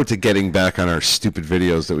look forward to getting back on our stupid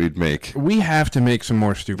videos that we'd make. We have to make some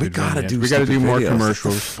more stupid. We gotta videos. do. We gotta do stupid more videos.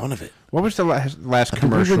 commercials. That's the fun of it. What was the last We've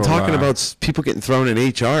commercial? been talking about people getting thrown in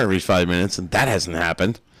HR every 5 minutes, and that hasn't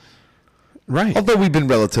happened. right? Although we've been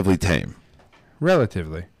relatively tame.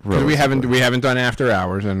 Relatively. 'Cause we haven't done after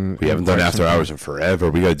hours, and We haven't done after hours in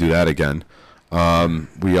forever. We got to do that again.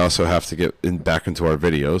 We also have to get back into our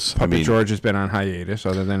videos. Puppet George has been on hiatus,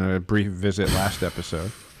 other than a brief visit last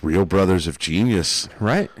episode. Real Brothers of Genius.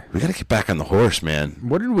 Right. We got to get back on the horse, man.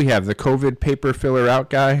 What did we have? The COVID paper filler out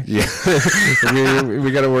guy. Yeah. we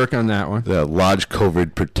got to work on that one. The Lodge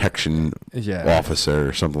COVID Protection Yeah. Officer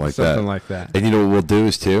or something like that. Something like that. And you know what we'll do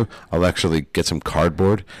is, too? I'll actually get some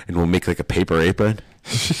cardboard, and we'll make like a paper apron.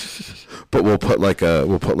 But we'll put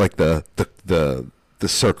the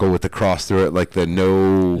circle with the cross through it, like the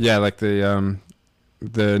no... Yeah, like the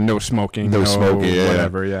no smoking, No smoking, yeah.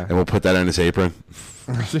 whatever, yeah. And we'll put that on his apron.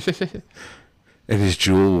 And his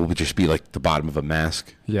jewel will just be like the bottom of a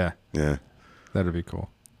mask. Yeah, Yeah. that'd be cool.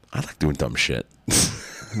 I like doing dumb shit.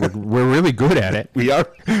 We're really good at it. We are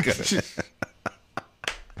good.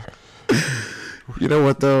 You know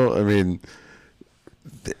what, though? I mean,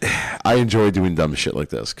 I enjoy doing dumb shit like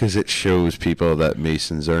this because it shows people that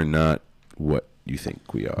Masons are not what you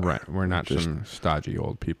think we are. Right, we're not Just some stodgy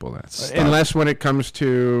old people. Stodgy. Unless when it comes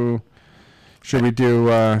to, should we do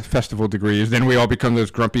festival degrees, then we all become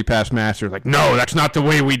those grumpy past masters. Like, no, that's not the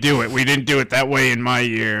way we do it. We didn't do it that way in my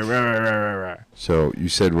year. Rah, rah, rah, rah. So you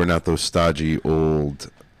said we're not those stodgy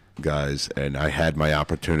old guys, and I had my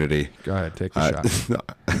opportunity. Go ahead, take the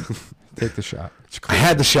shot. Take the shot. I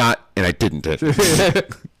had the shot, and I didn't take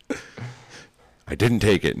it. I didn't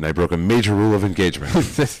take it, and I broke a major rule of engagement.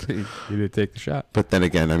 You did take the shot. But then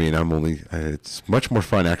again, I mean, I'm only. It's much more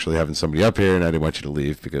fun actually having somebody up here, and I didn't want you to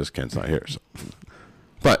leave because Ken's not here. So.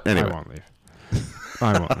 But anyway, I won't leave.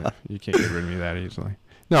 I won't. You can't get rid of me that easily.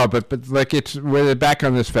 No, but like we're back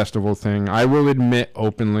on this festival thing. I will admit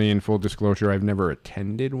openly, in full disclosure, I've never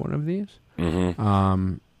attended one of these.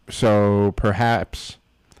 Mm-hmm. So perhaps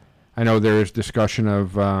I know there is discussion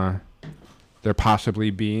of there possibly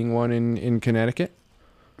being one in Connecticut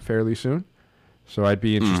fairly soon. So I'd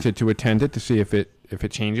be interested to attend it to see if it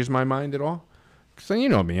changes my mind at all. So you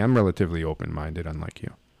know me, I'm relatively open-minded, unlike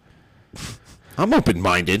you. I'm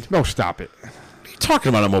open-minded. No, stop it. What are you talking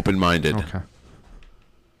about? I'm open-minded. Okay.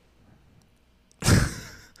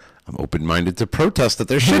 I'm open-minded to protest that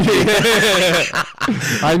there should be.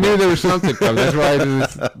 I knew there was something coming. That's why I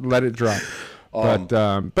just let it drop. But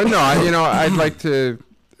no, I'd like to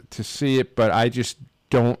see it, but I just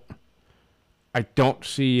don't. I don't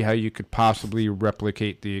see how you could possibly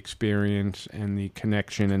replicate the experience and the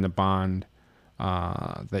connection and the bond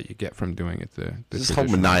that you get from doing it. This is how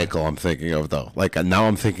maniacal I'm thinking of, though. Like now,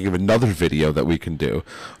 I'm thinking of another video that we can do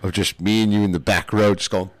of just me and you in the back row, just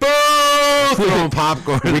going boom, throwing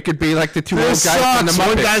popcorn. We could be like the two old guys from the Muppets.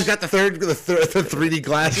 One guy's got the 3D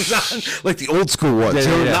glasses on, like the old school ones.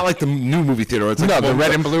 Yeah. Not like the new movie theater. It's like the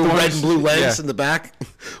red and blue ones. Red and blue lens Yeah. in the back.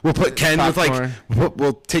 We'll put Ken Popcorn. with like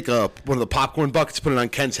we'll take one of the popcorn buckets, put it on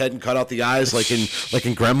Ken's head, and cut out the eyes like in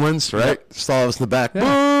Gremlins, right? Yep. Just all of us in the back. Yeah.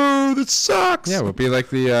 Boo! That sucks. Yeah, we'll be like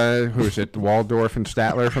the who is it? Waldorf and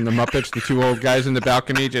Statler from the Muppets. The two old guys in the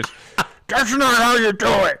balcony just. That's not how you do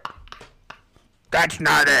it. That's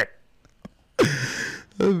not it.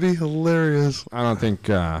 That'd be hilarious. I don't think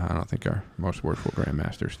our most worshipful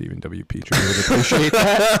Grandmaster Stephen W. Petrie would appreciate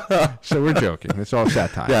that. So we're joking. It's all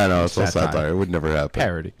satire. Yeah, no, it's all satire. It would never happen.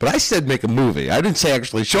 Parody. But I said make a movie. I didn't say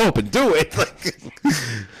actually show up and do it.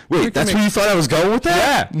 Wait, that's where you thought I was going with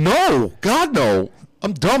that? Yeah. No. God, no.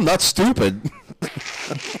 I'm dumb, not stupid.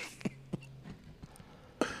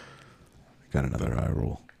 Got another eye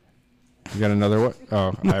roll. You got another what?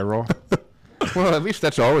 Oh, eye roll. Well, at least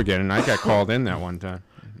that's all we're getting. I got called in that one time.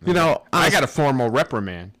 You know, I got a formal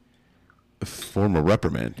reprimand. Formal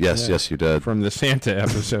reprimand. Yes, Yeah. yes, you did. From the Santa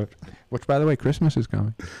episode. Which, by the way, Christmas is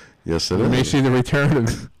coming. Yes, it We may is. see the return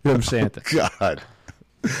of Santa. God.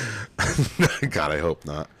 God, I hope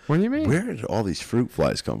not. What do you mean? Where did all these fruit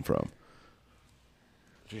flies come from?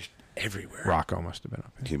 Just everywhere. Rocco must have been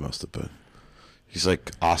up He must have been. He's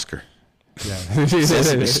like Oscar. here.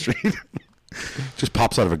 Sesame Yeah. Street. Just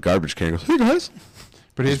pops out of a garbage can and goes, hey, guys.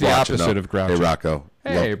 But he's Just the watching opposite up. of Groucho. Hey, Rocco.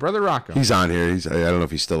 Hey, Look, brother Rocco. he's on here. I don't know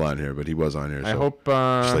if he's still on here, but he was on here. I So hope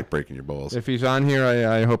just like breaking your balls. if he's on here,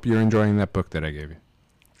 I hope you're enjoying that book that I gave you.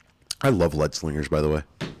 I love Lead Slingers, by the way.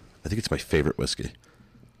 I think it's my favorite whiskey.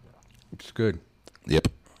 It's good. Yep.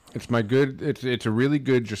 It's my good. It's a really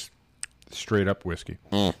good, just straight up whiskey.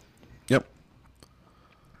 Yep.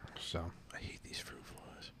 So I hate these fruit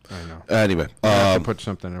flies. I know. Anyway, We have to put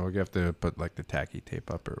something. We'll have to put like the tacky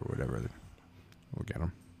tape up or whatever. We'll get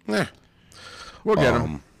them. We'll get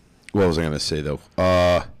them. What was I going to say, though?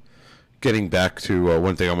 Getting back to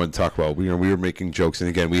one thing I want to talk about. We were making jokes, and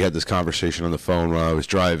again, we had this conversation on the phone while I was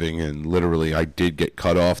driving, and literally I did get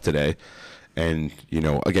cut off today. And,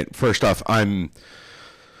 again, first off, I'm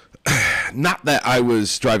not that I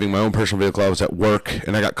was driving my own personal vehicle. I was at work,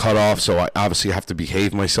 and I got cut off, so I obviously have to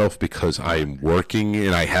behave myself because I'm working,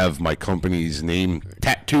 and I have my company's name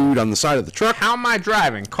tattooed on the side of the truck. How am I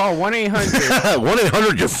driving? Call 1-800.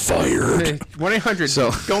 1-800, you're fired. 1-800.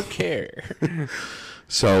 So- Don't care.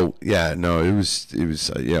 So yeah, no, it was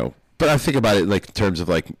but I think about it like in terms of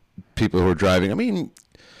like people who are driving. I mean,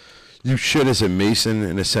 you should, as a Mason,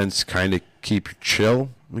 in a sense, kind of keep chill,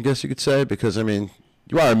 I guess you could say, because I mean,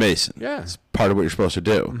 you are a Mason. Yeah. It's part of what you're supposed to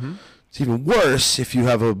do. It's even worse if you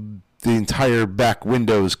have the entire back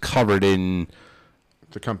windows covered in.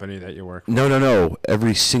 The company that you work for. No.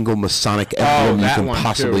 Every single Masonic emblem you that can one too,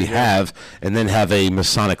 possibly yeah. have, and then have a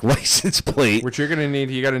Masonic license plate. Which you're going to need.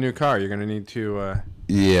 You got a new car. You're going to need to buy a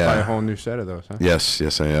Yeah. whole new set of those, huh?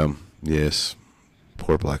 Yes, I am. Yes.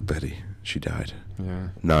 Poor Black Betty. She died. Yeah.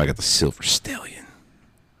 Now I got the Silver Stallion.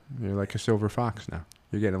 You're like a silver fox now.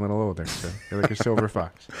 You're getting a little older, so you're like a silver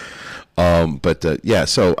fox. Yeah,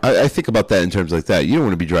 so I think about that in terms like that. You don't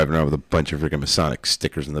want to be driving around with a bunch of freaking Masonic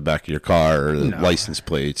stickers in the back of your car or the license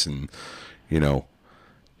plates and,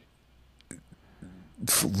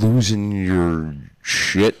 losing your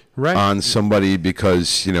shit Right. on somebody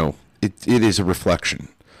because, it is a reflection.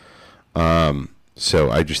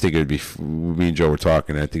 So I just think it would be, me and Joe were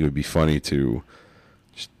talking, I think it would be funny to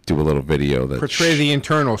just do a little video that Portray the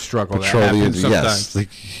internal struggle that patrol the happens sometimes.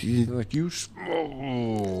 yes, Like you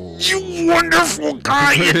smoke. you wonderful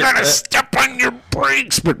guy, you gotta step on your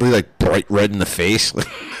brakes, but be like bright red in the face.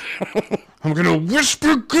 I'm gonna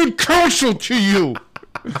whisper good counsel to you.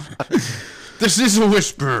 This is a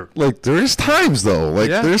whisper. Like, there is times, though.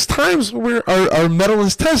 Like, Yeah. there's times where our metal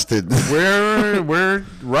is tested. We're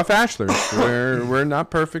rough ashlers. We're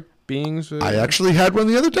not perfect beings. I actually had one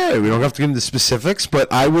the other day. We don't have to get into specifics,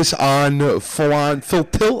 but I was on full-on full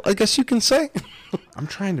tilt, I guess you can say. I'm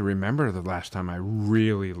trying to remember the last time I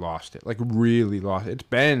really lost it. Like, really lost it.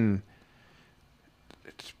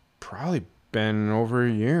 It's probably been over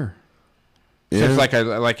a year. Yeah.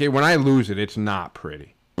 Since when I lose it, it's not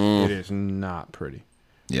pretty. It is not pretty.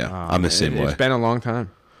 Yeah, I'm the same way. It's been a long time.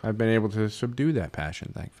 I've been able to subdue that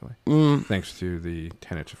passion, thankfully. Thanks to the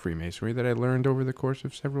tenets of Freemasonry that I learned over the course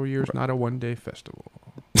of several years, not a one-day festival.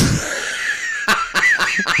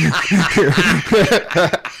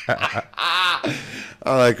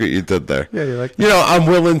 I like what you did there. Yeah, you like that? You know, I'm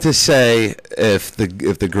willing to say if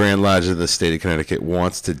the Grand Lodge of the state of Connecticut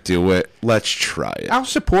wants to do it, let's try it. I'll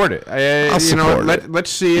support it. I'll support it. Let's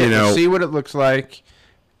see it. Let's see what it looks like.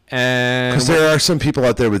 And because there are some people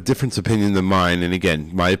out there with different opinion than mine, and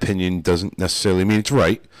again, my opinion doesn't necessarily mean it's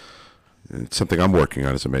right. It's something I'm working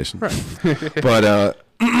on as a Mason. Right.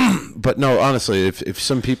 But no, honestly, if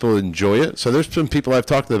some people enjoy it, so there's some people I've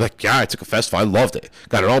talked to, they're like, yeah, I took a festival, I loved it.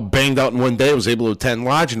 Got it all banged out in one day, was able to attend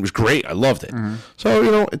lodge, and it was great. I loved it. So,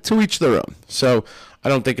 you know, to each their own. So I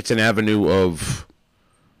don't think it's an avenue of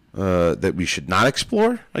that we should not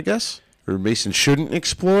explore, I guess, or Masons shouldn't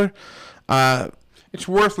explore. It's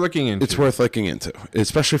worth looking into. It's worth looking into,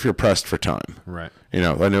 especially if you're pressed for time. Right. You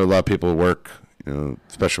know, I know a lot of people work, you know,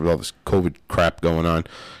 especially with all this COVID crap going on.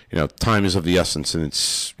 You know, time is of the essence, and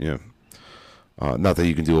it's, you know, not that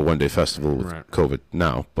you can do a one-day festival with COVID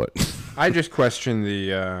now, but I just question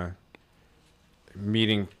the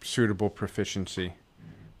meeting suitable proficiency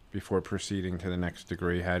before proceeding to the next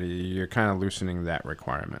degree. You're kind of loosening that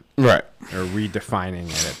requirement, right, or redefining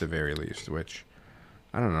it at the very least, which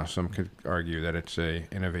I don't know. Some could argue that it's a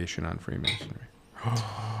innovation on Freemasonry.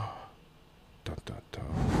 Dun, dun, dun.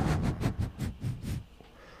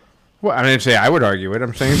 Well, I didn't say I would argue it.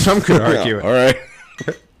 I'm saying some could argue it. All right.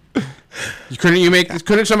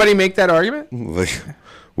 Couldn't somebody make that argument? Like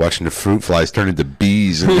watching the fruit flies turn into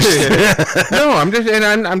bees. And No, I'm just.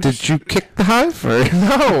 Did you kick the hive? Or?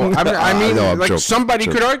 No, I mean, I'm like joking. somebody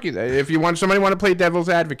could argue that if somebody want to play devil's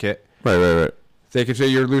advocate, Right. they could say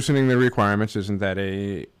you're loosening the requirements. Isn't that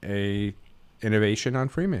a innovation on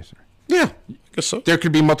Freemasonry? Yeah, I guess so. There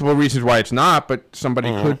could be multiple reasons why it's not, but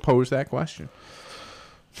somebody could pose that question.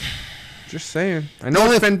 Just saying. I know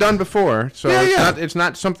it's been done before, so it's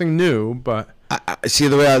not something new, but I see,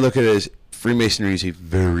 the way I look at it is Freemasonry is a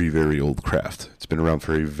very, very old craft. It's been around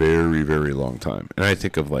for a very, very long time. And I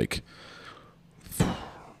think of like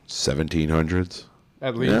 1700s.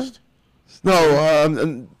 at least.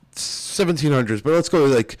 No, 1700s, but let's go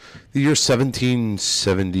with like the year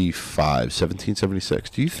 1775, 1776.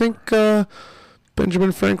 Do you think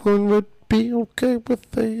Benjamin Franklin would be okay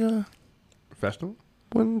with a Festival?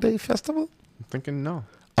 one-day festival? I'm thinking no.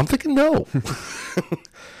 I'm thinking no.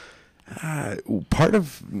 Part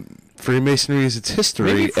of Freemasonry is its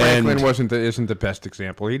history. Maybe Franklin and isn't the best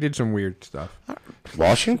example. He did some weird stuff.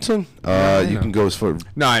 Washington, you can go as far.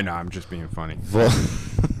 No, I know. I'm just being funny.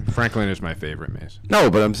 Franklin is my favorite Mason. No,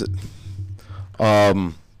 but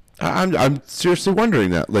I'm seriously wondering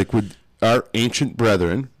that, like, would our ancient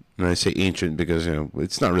brethren, and I say ancient because, you know,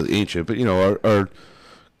 it's not really ancient, but, you know, our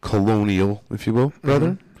colonial, if you will,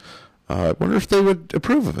 brethren, I wonder if they would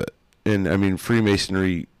approve of it. And I mean,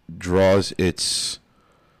 Freemasonry draws its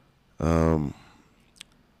what's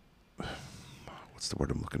the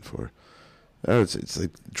word I'm looking for? It's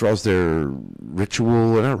like draws their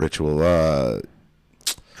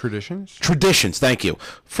traditions. Thank you,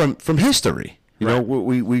 from history. You know,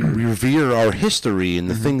 we revere our history and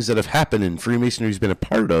the things that have happened, and Freemasonry's been a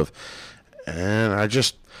part of. And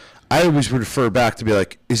I always refer back to be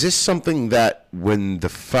like, is this something that when the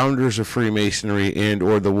founders of Freemasonry and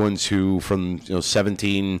or the ones who from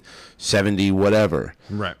 1770 whatever,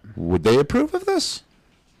 would they approve of this?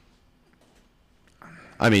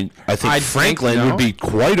 I mean, I think Franklin would be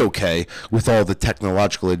quite okay with all the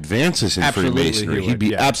technological advances in Freemasonry. He'd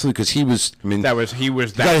be absolutely, because he was. I mean, he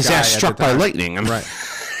was that got his guy ass struck by lightning. Right.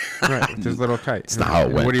 With his little kite. That's not how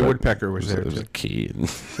it went. Woody Woodpecker was there. It was a key.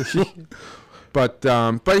 But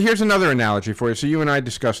here's another analogy for you. So you and I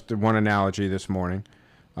discussed one analogy this morning.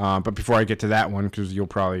 But before I get to that one, because you'll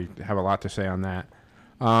probably have a lot to say on that.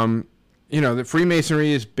 The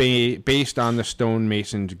Freemasonry is based on the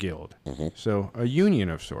Stonemasons Guild. So a union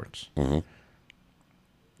of sorts.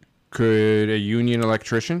 Could a union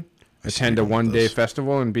electrician attend a one-day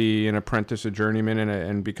festival and be an apprentice, a journeyman,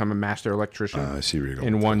 and become a master electrician I see where you're going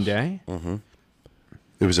in with one this. day?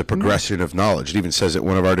 It was a progression of knowledge. It even says it in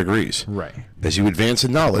one of our degrees. Right. As you advance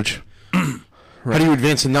in knowledge, how do you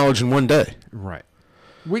advance in knowledge in one day? Right.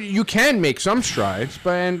 You can make some strides,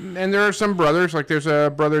 but and there are some brothers. Like there's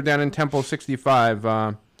a brother down in Temple 65.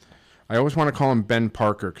 I always want to call him Ben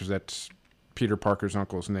Parker because that's Peter Parker's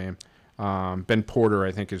uncle's name. Ben Porter,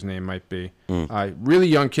 I think his name might be. Really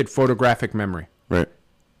young kid, photographic memory. Right.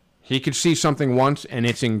 He could see something once and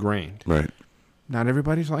it's ingrained. Right. Not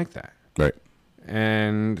everybody's like that. Right.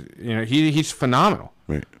 And he's phenomenal.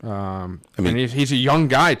 Right. And he's a young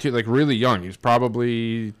guy too, like really young. He's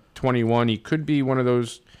probably 21. He could be one of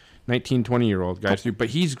those 19, 20-year-old guys too, but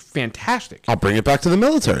he's fantastic. I'll bring it back to the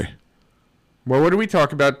military. Well, what do we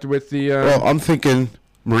talk about with the? Well, I'm thinking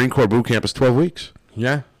Marine Corps boot camp is 12 weeks.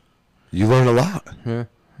 Yeah. You learn a lot. Yeah.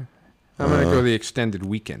 I'm gonna go the extended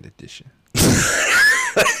weekend edition.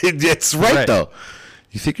 It's right, though.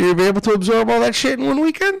 You think you're going to be able to absorb all that shit in one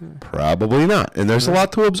weekend? Probably not. And there's a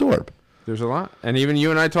lot to absorb. There's a lot. And even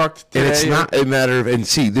you and I talked today. And it's not a matter of, and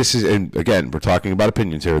see, this is, and again, we're talking about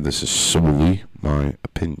opinions here. This is solely my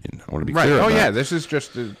opinion. I want to be clear. Oh, on yeah. that. This is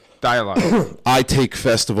just a dialogue. I take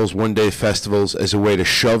festivals, one-day festivals, as a way to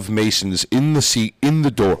shove Masons in the seat, in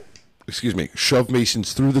the door. Excuse me. Shove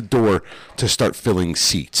Masons through the door to start filling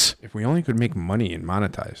seats. If we only could make money and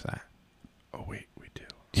monetize that. Oh, wait, we do.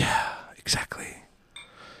 Yeah, exactly.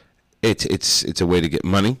 It's a way to get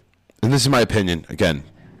money. And this is my opinion. Again,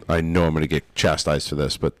 I know I'm going to get chastised for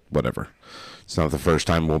this, but whatever. It's not the first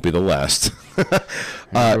time, won't be the last.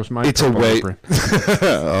 It's a way.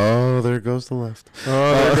 Oh, there goes the left.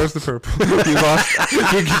 Oh, there goes the purple. You lost. You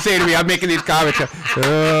can say to me, I'm making these comments.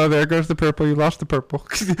 Oh, there goes the purple. You lost the purple.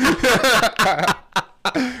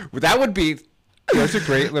 That would be. That's a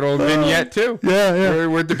great little vignette too. Yeah.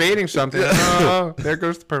 We're debating something. Oh, there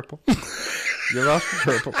goes the purple. You lost the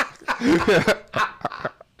purple.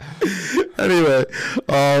 Anyway,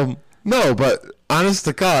 no, but honest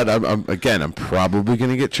to God, I'm probably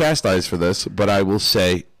going to get chastised for this, but I will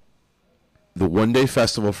say the one-day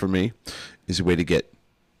festival for me is a way to get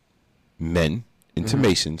men into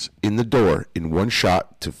Masons in the door in one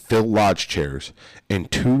shot to fill lodge chairs, and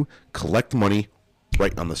 2, collect money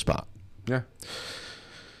right on the spot. Yeah.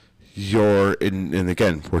 And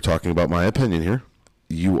again, we're talking about my opinion here.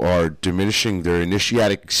 You are diminishing their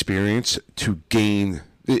initiatic experience to gain.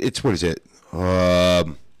 What is it?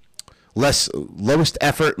 Lowest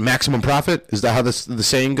effort, maximum profit. Is that how the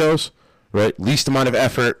saying goes? Right? Least amount of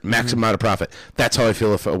effort, maximum amount of profit. That's how I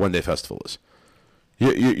feel if a one-day festival is.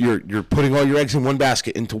 You're putting all your eggs in one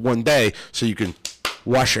basket into one day, so you can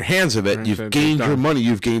wash your hands of it. You've gained your money.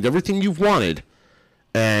 You've gained everything you've wanted,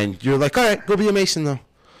 and you're like, all right, go be a Mason though.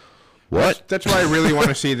 What? That's why I really want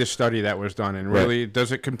to see this study that was done, and really,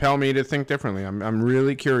 does it compel me to think differently? I'm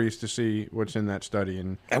really curious to see what's in that study,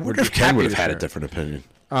 and I wonder if Ken would have had a different opinion.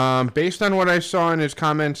 Based on what I saw in his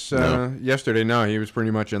comments yesterday, no, he was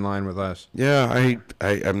pretty much in line with us. Yeah,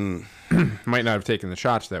 I'm might not have taken the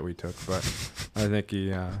shots that we took, but I think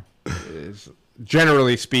he is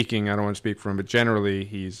generally speaking. I don't want to speak for him, but generally,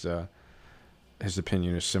 his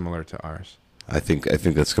opinion is similar to ours. I think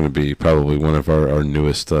that's going to be probably one of our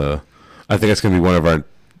newest. I think it's going to be one of our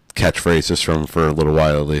catchphrases for a little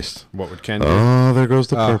while at least. What would Ken do? Oh, there goes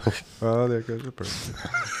the purple. Oh, there goes the purple.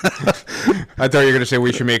 I thought you were going to say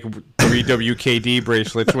we should make 3 WKD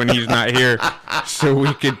bracelets when he's not here, so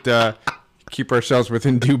we could keep ourselves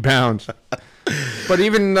within due bounds. But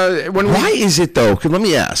even why is it though? Let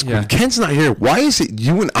me ask. Yeah. When Ken's not here, why is it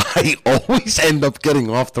you and I always end up getting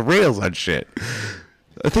off the rails on shit?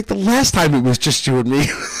 I think the last time it was just you and me.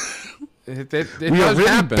 It we are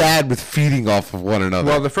really bad with feeding off of one another.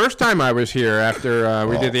 Well, the first time I was here after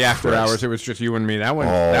we did the after hours, it was just you and me. That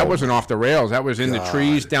wasn't off the rails. That was in the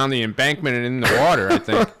trees, down the embankment, and in the water, I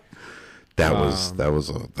think. That was a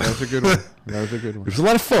good one. That was a good one. It was a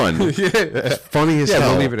lot of fun. It's funny as hell. Yeah,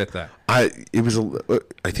 we'll leave it at that. I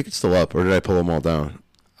think it's still up, or did I pull them all down?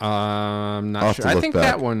 I'm not sure. I think back.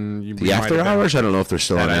 That one. The after hours. I don't know if they're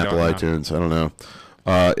still on Apple iTunes. I don't know.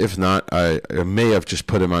 If not, I may have just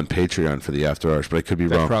put him on Patreon for the after hours, but I could be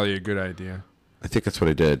wrong. That's probably a good idea. I think that's what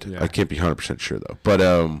I did. Yeah. I can't be 100% sure though.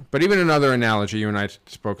 But even another analogy you and I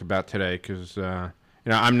spoke about today, because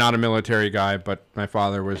I'm not a military guy, but my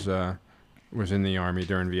father was in the Army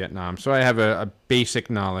during Vietnam, so I have a basic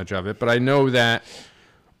knowledge of it. But I know that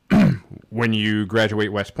when you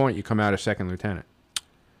graduate West Point, you come out as second lieutenant.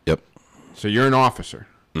 Yep. So you're an officer,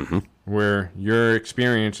 where your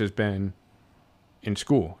experience has been in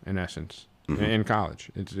school, in essence, in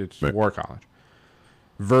college. It's right. War college.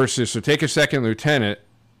 So take a second lieutenant,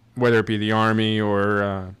 whether it be the Army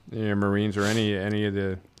or Marines or any of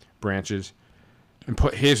the branches, and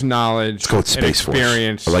put his knowledge Let's go with and Space Force.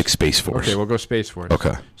 experience. I like Space Force. Okay, we'll go Space Force.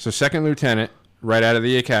 Okay. So second lieutenant, right out of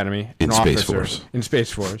the academy, In an Space officer Force. in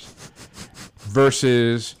Space Force,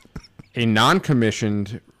 versus a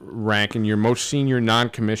non-commissioned rank, and your most senior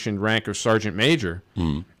non-commissioned rank of sergeant major.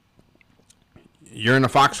 You're in a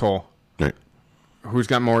foxhole. Right. Who's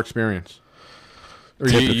got more experience? Or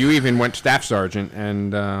you even went staff sergeant,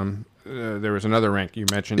 and there was another rank you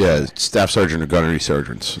mentioned. Yeah, staff sergeant or gunnery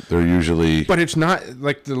sergeants. They're usually... But it's not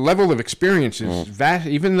like the level of experience is vast.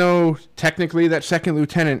 Even though technically that second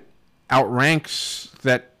lieutenant outranks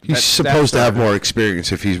that. He's that supposed to staff have sergeant. more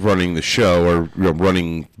experience if he's running the show or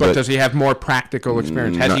running... But does he have more practical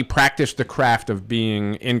experience? Has not- he practiced the craft of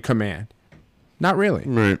being in command? Not really.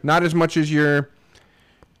 Right. Not as much as your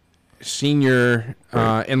senior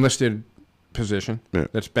enlisted position Yeah.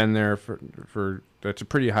 that's been there for that's a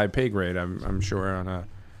pretty high pay grade, I'm sure, on a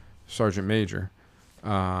sergeant major.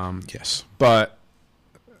 Yes. But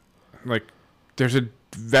like there's a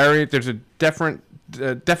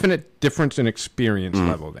definite difference in experience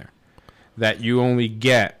level there that you only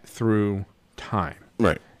get through time.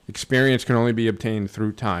 Right. Experience can only be obtained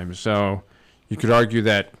through time. So you could argue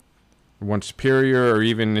that one superior, or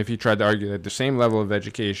even if you tried to argue that the same level of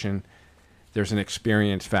education, there's an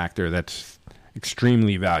experience factor that's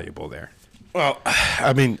extremely valuable there. Well,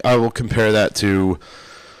 I mean, I will compare that to,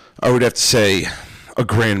 I would have to say, a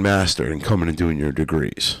grandmaster and coming and doing your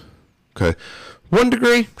degrees. Okay? 1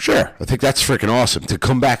 degree, sure. I think that's freaking awesome to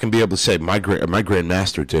come back and be able to say my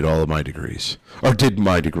grandmaster did all of my degrees or did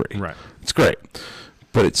my degree. Right. It's great.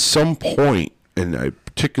 But at some point, and I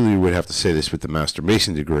particularly would have to say this with the Master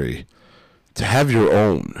Mason degree, to have your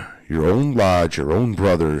own lodge, your own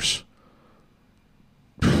brothers,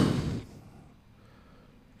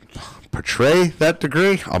 portray that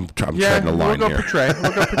degree. I'm trying to line we'll go here. portray.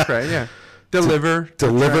 We'll go portray. Yeah, deliver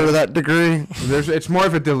portray. That degree. It's more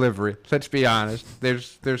of a delivery. Let's be honest.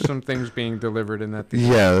 There's some things being delivered in that.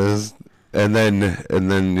 Yeah, and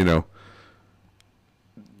then you know,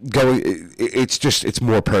 going. It's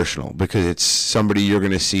more personal because it's somebody you're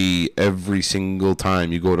going to see every single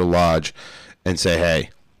time you go to lodge, and say, hey,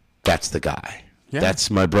 that's the guy. Yeah.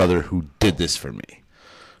 That's my brother who did this for me.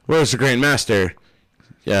 Whereas the Grandmaster,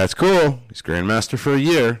 yeah, it's cool. He's Grandmaster for a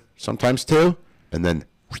year, sometimes 2, and then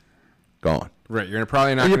gone. Right. You're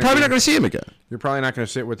probably not. And you're gonna probably be- not going to see him again. You're probably not going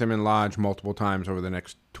to sit with him in lodge multiple times over the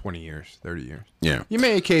next 20 years, 30 years. Yeah. You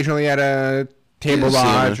may occasionally at a table You see him.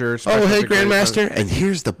 lodge or. Oh, special hey, degree- Grandmaster. And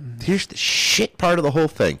here's the shit part of the whole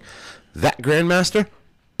thing. That Grandmaster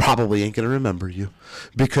probably ain't going to remember you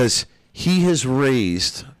because he has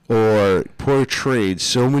raised or portrayed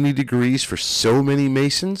so many degrees for so many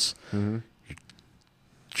Masons. Mm-hmm.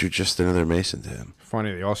 You're just another Mason to him.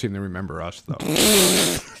 Funny, they all seem to remember us though.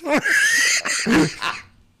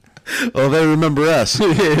 Oh, they remember us. I'm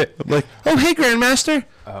like, oh, hey, Grandmaster.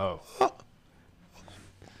 Oh,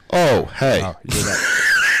 Oh, hey.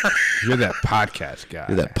 you're that podcast guy.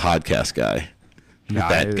 You're that podcast guy. You're Nah,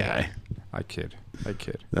 that guy. I kid.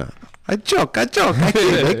 No. I joke. I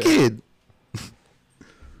kid.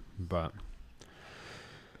 But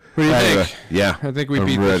what do you Anyway, think? yeah. I think we I'm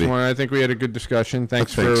beat ready. this one. I think we had a good discussion.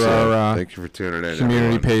 Thanks I think for so. our Thank you for tuning in,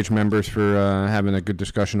 community everyone. page members for having a good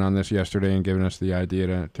discussion on this yesterday and giving us the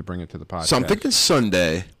idea to bring it to the podcast. Something is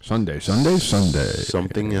Sunday. Sunday.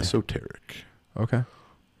 Something esoteric. Okay.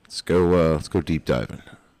 Let's go deep diving.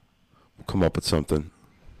 We'll come up with something.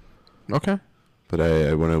 Okay. But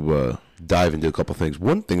I want to dive into a couple things.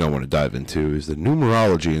 One thing I want to dive into is the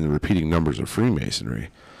numerology and the repeating numbers of Freemasonry,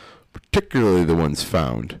 particularly the ones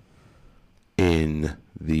found in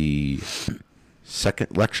the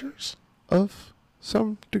second lectures of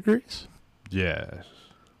some degrees. Yes.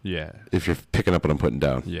 Yeah. If you're picking up what I'm putting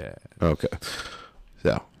down. Yeah. Okay.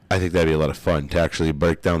 So I think that'd be a lot of fun to actually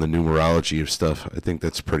break down the numerology of stuff. I think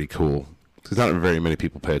that's pretty cool. Because not very many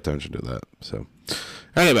people pay attention to that. So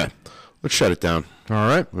anyway, let's shut it down. All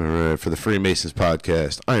right. All right, for the Freemasons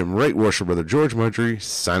podcast, I am Right Worship Brother George Mudry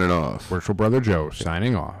signing off. Worshipful Brother Joe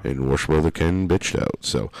signing off. And Worship Brother Ken bitched out.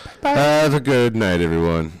 So have a good night,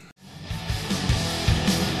 everyone.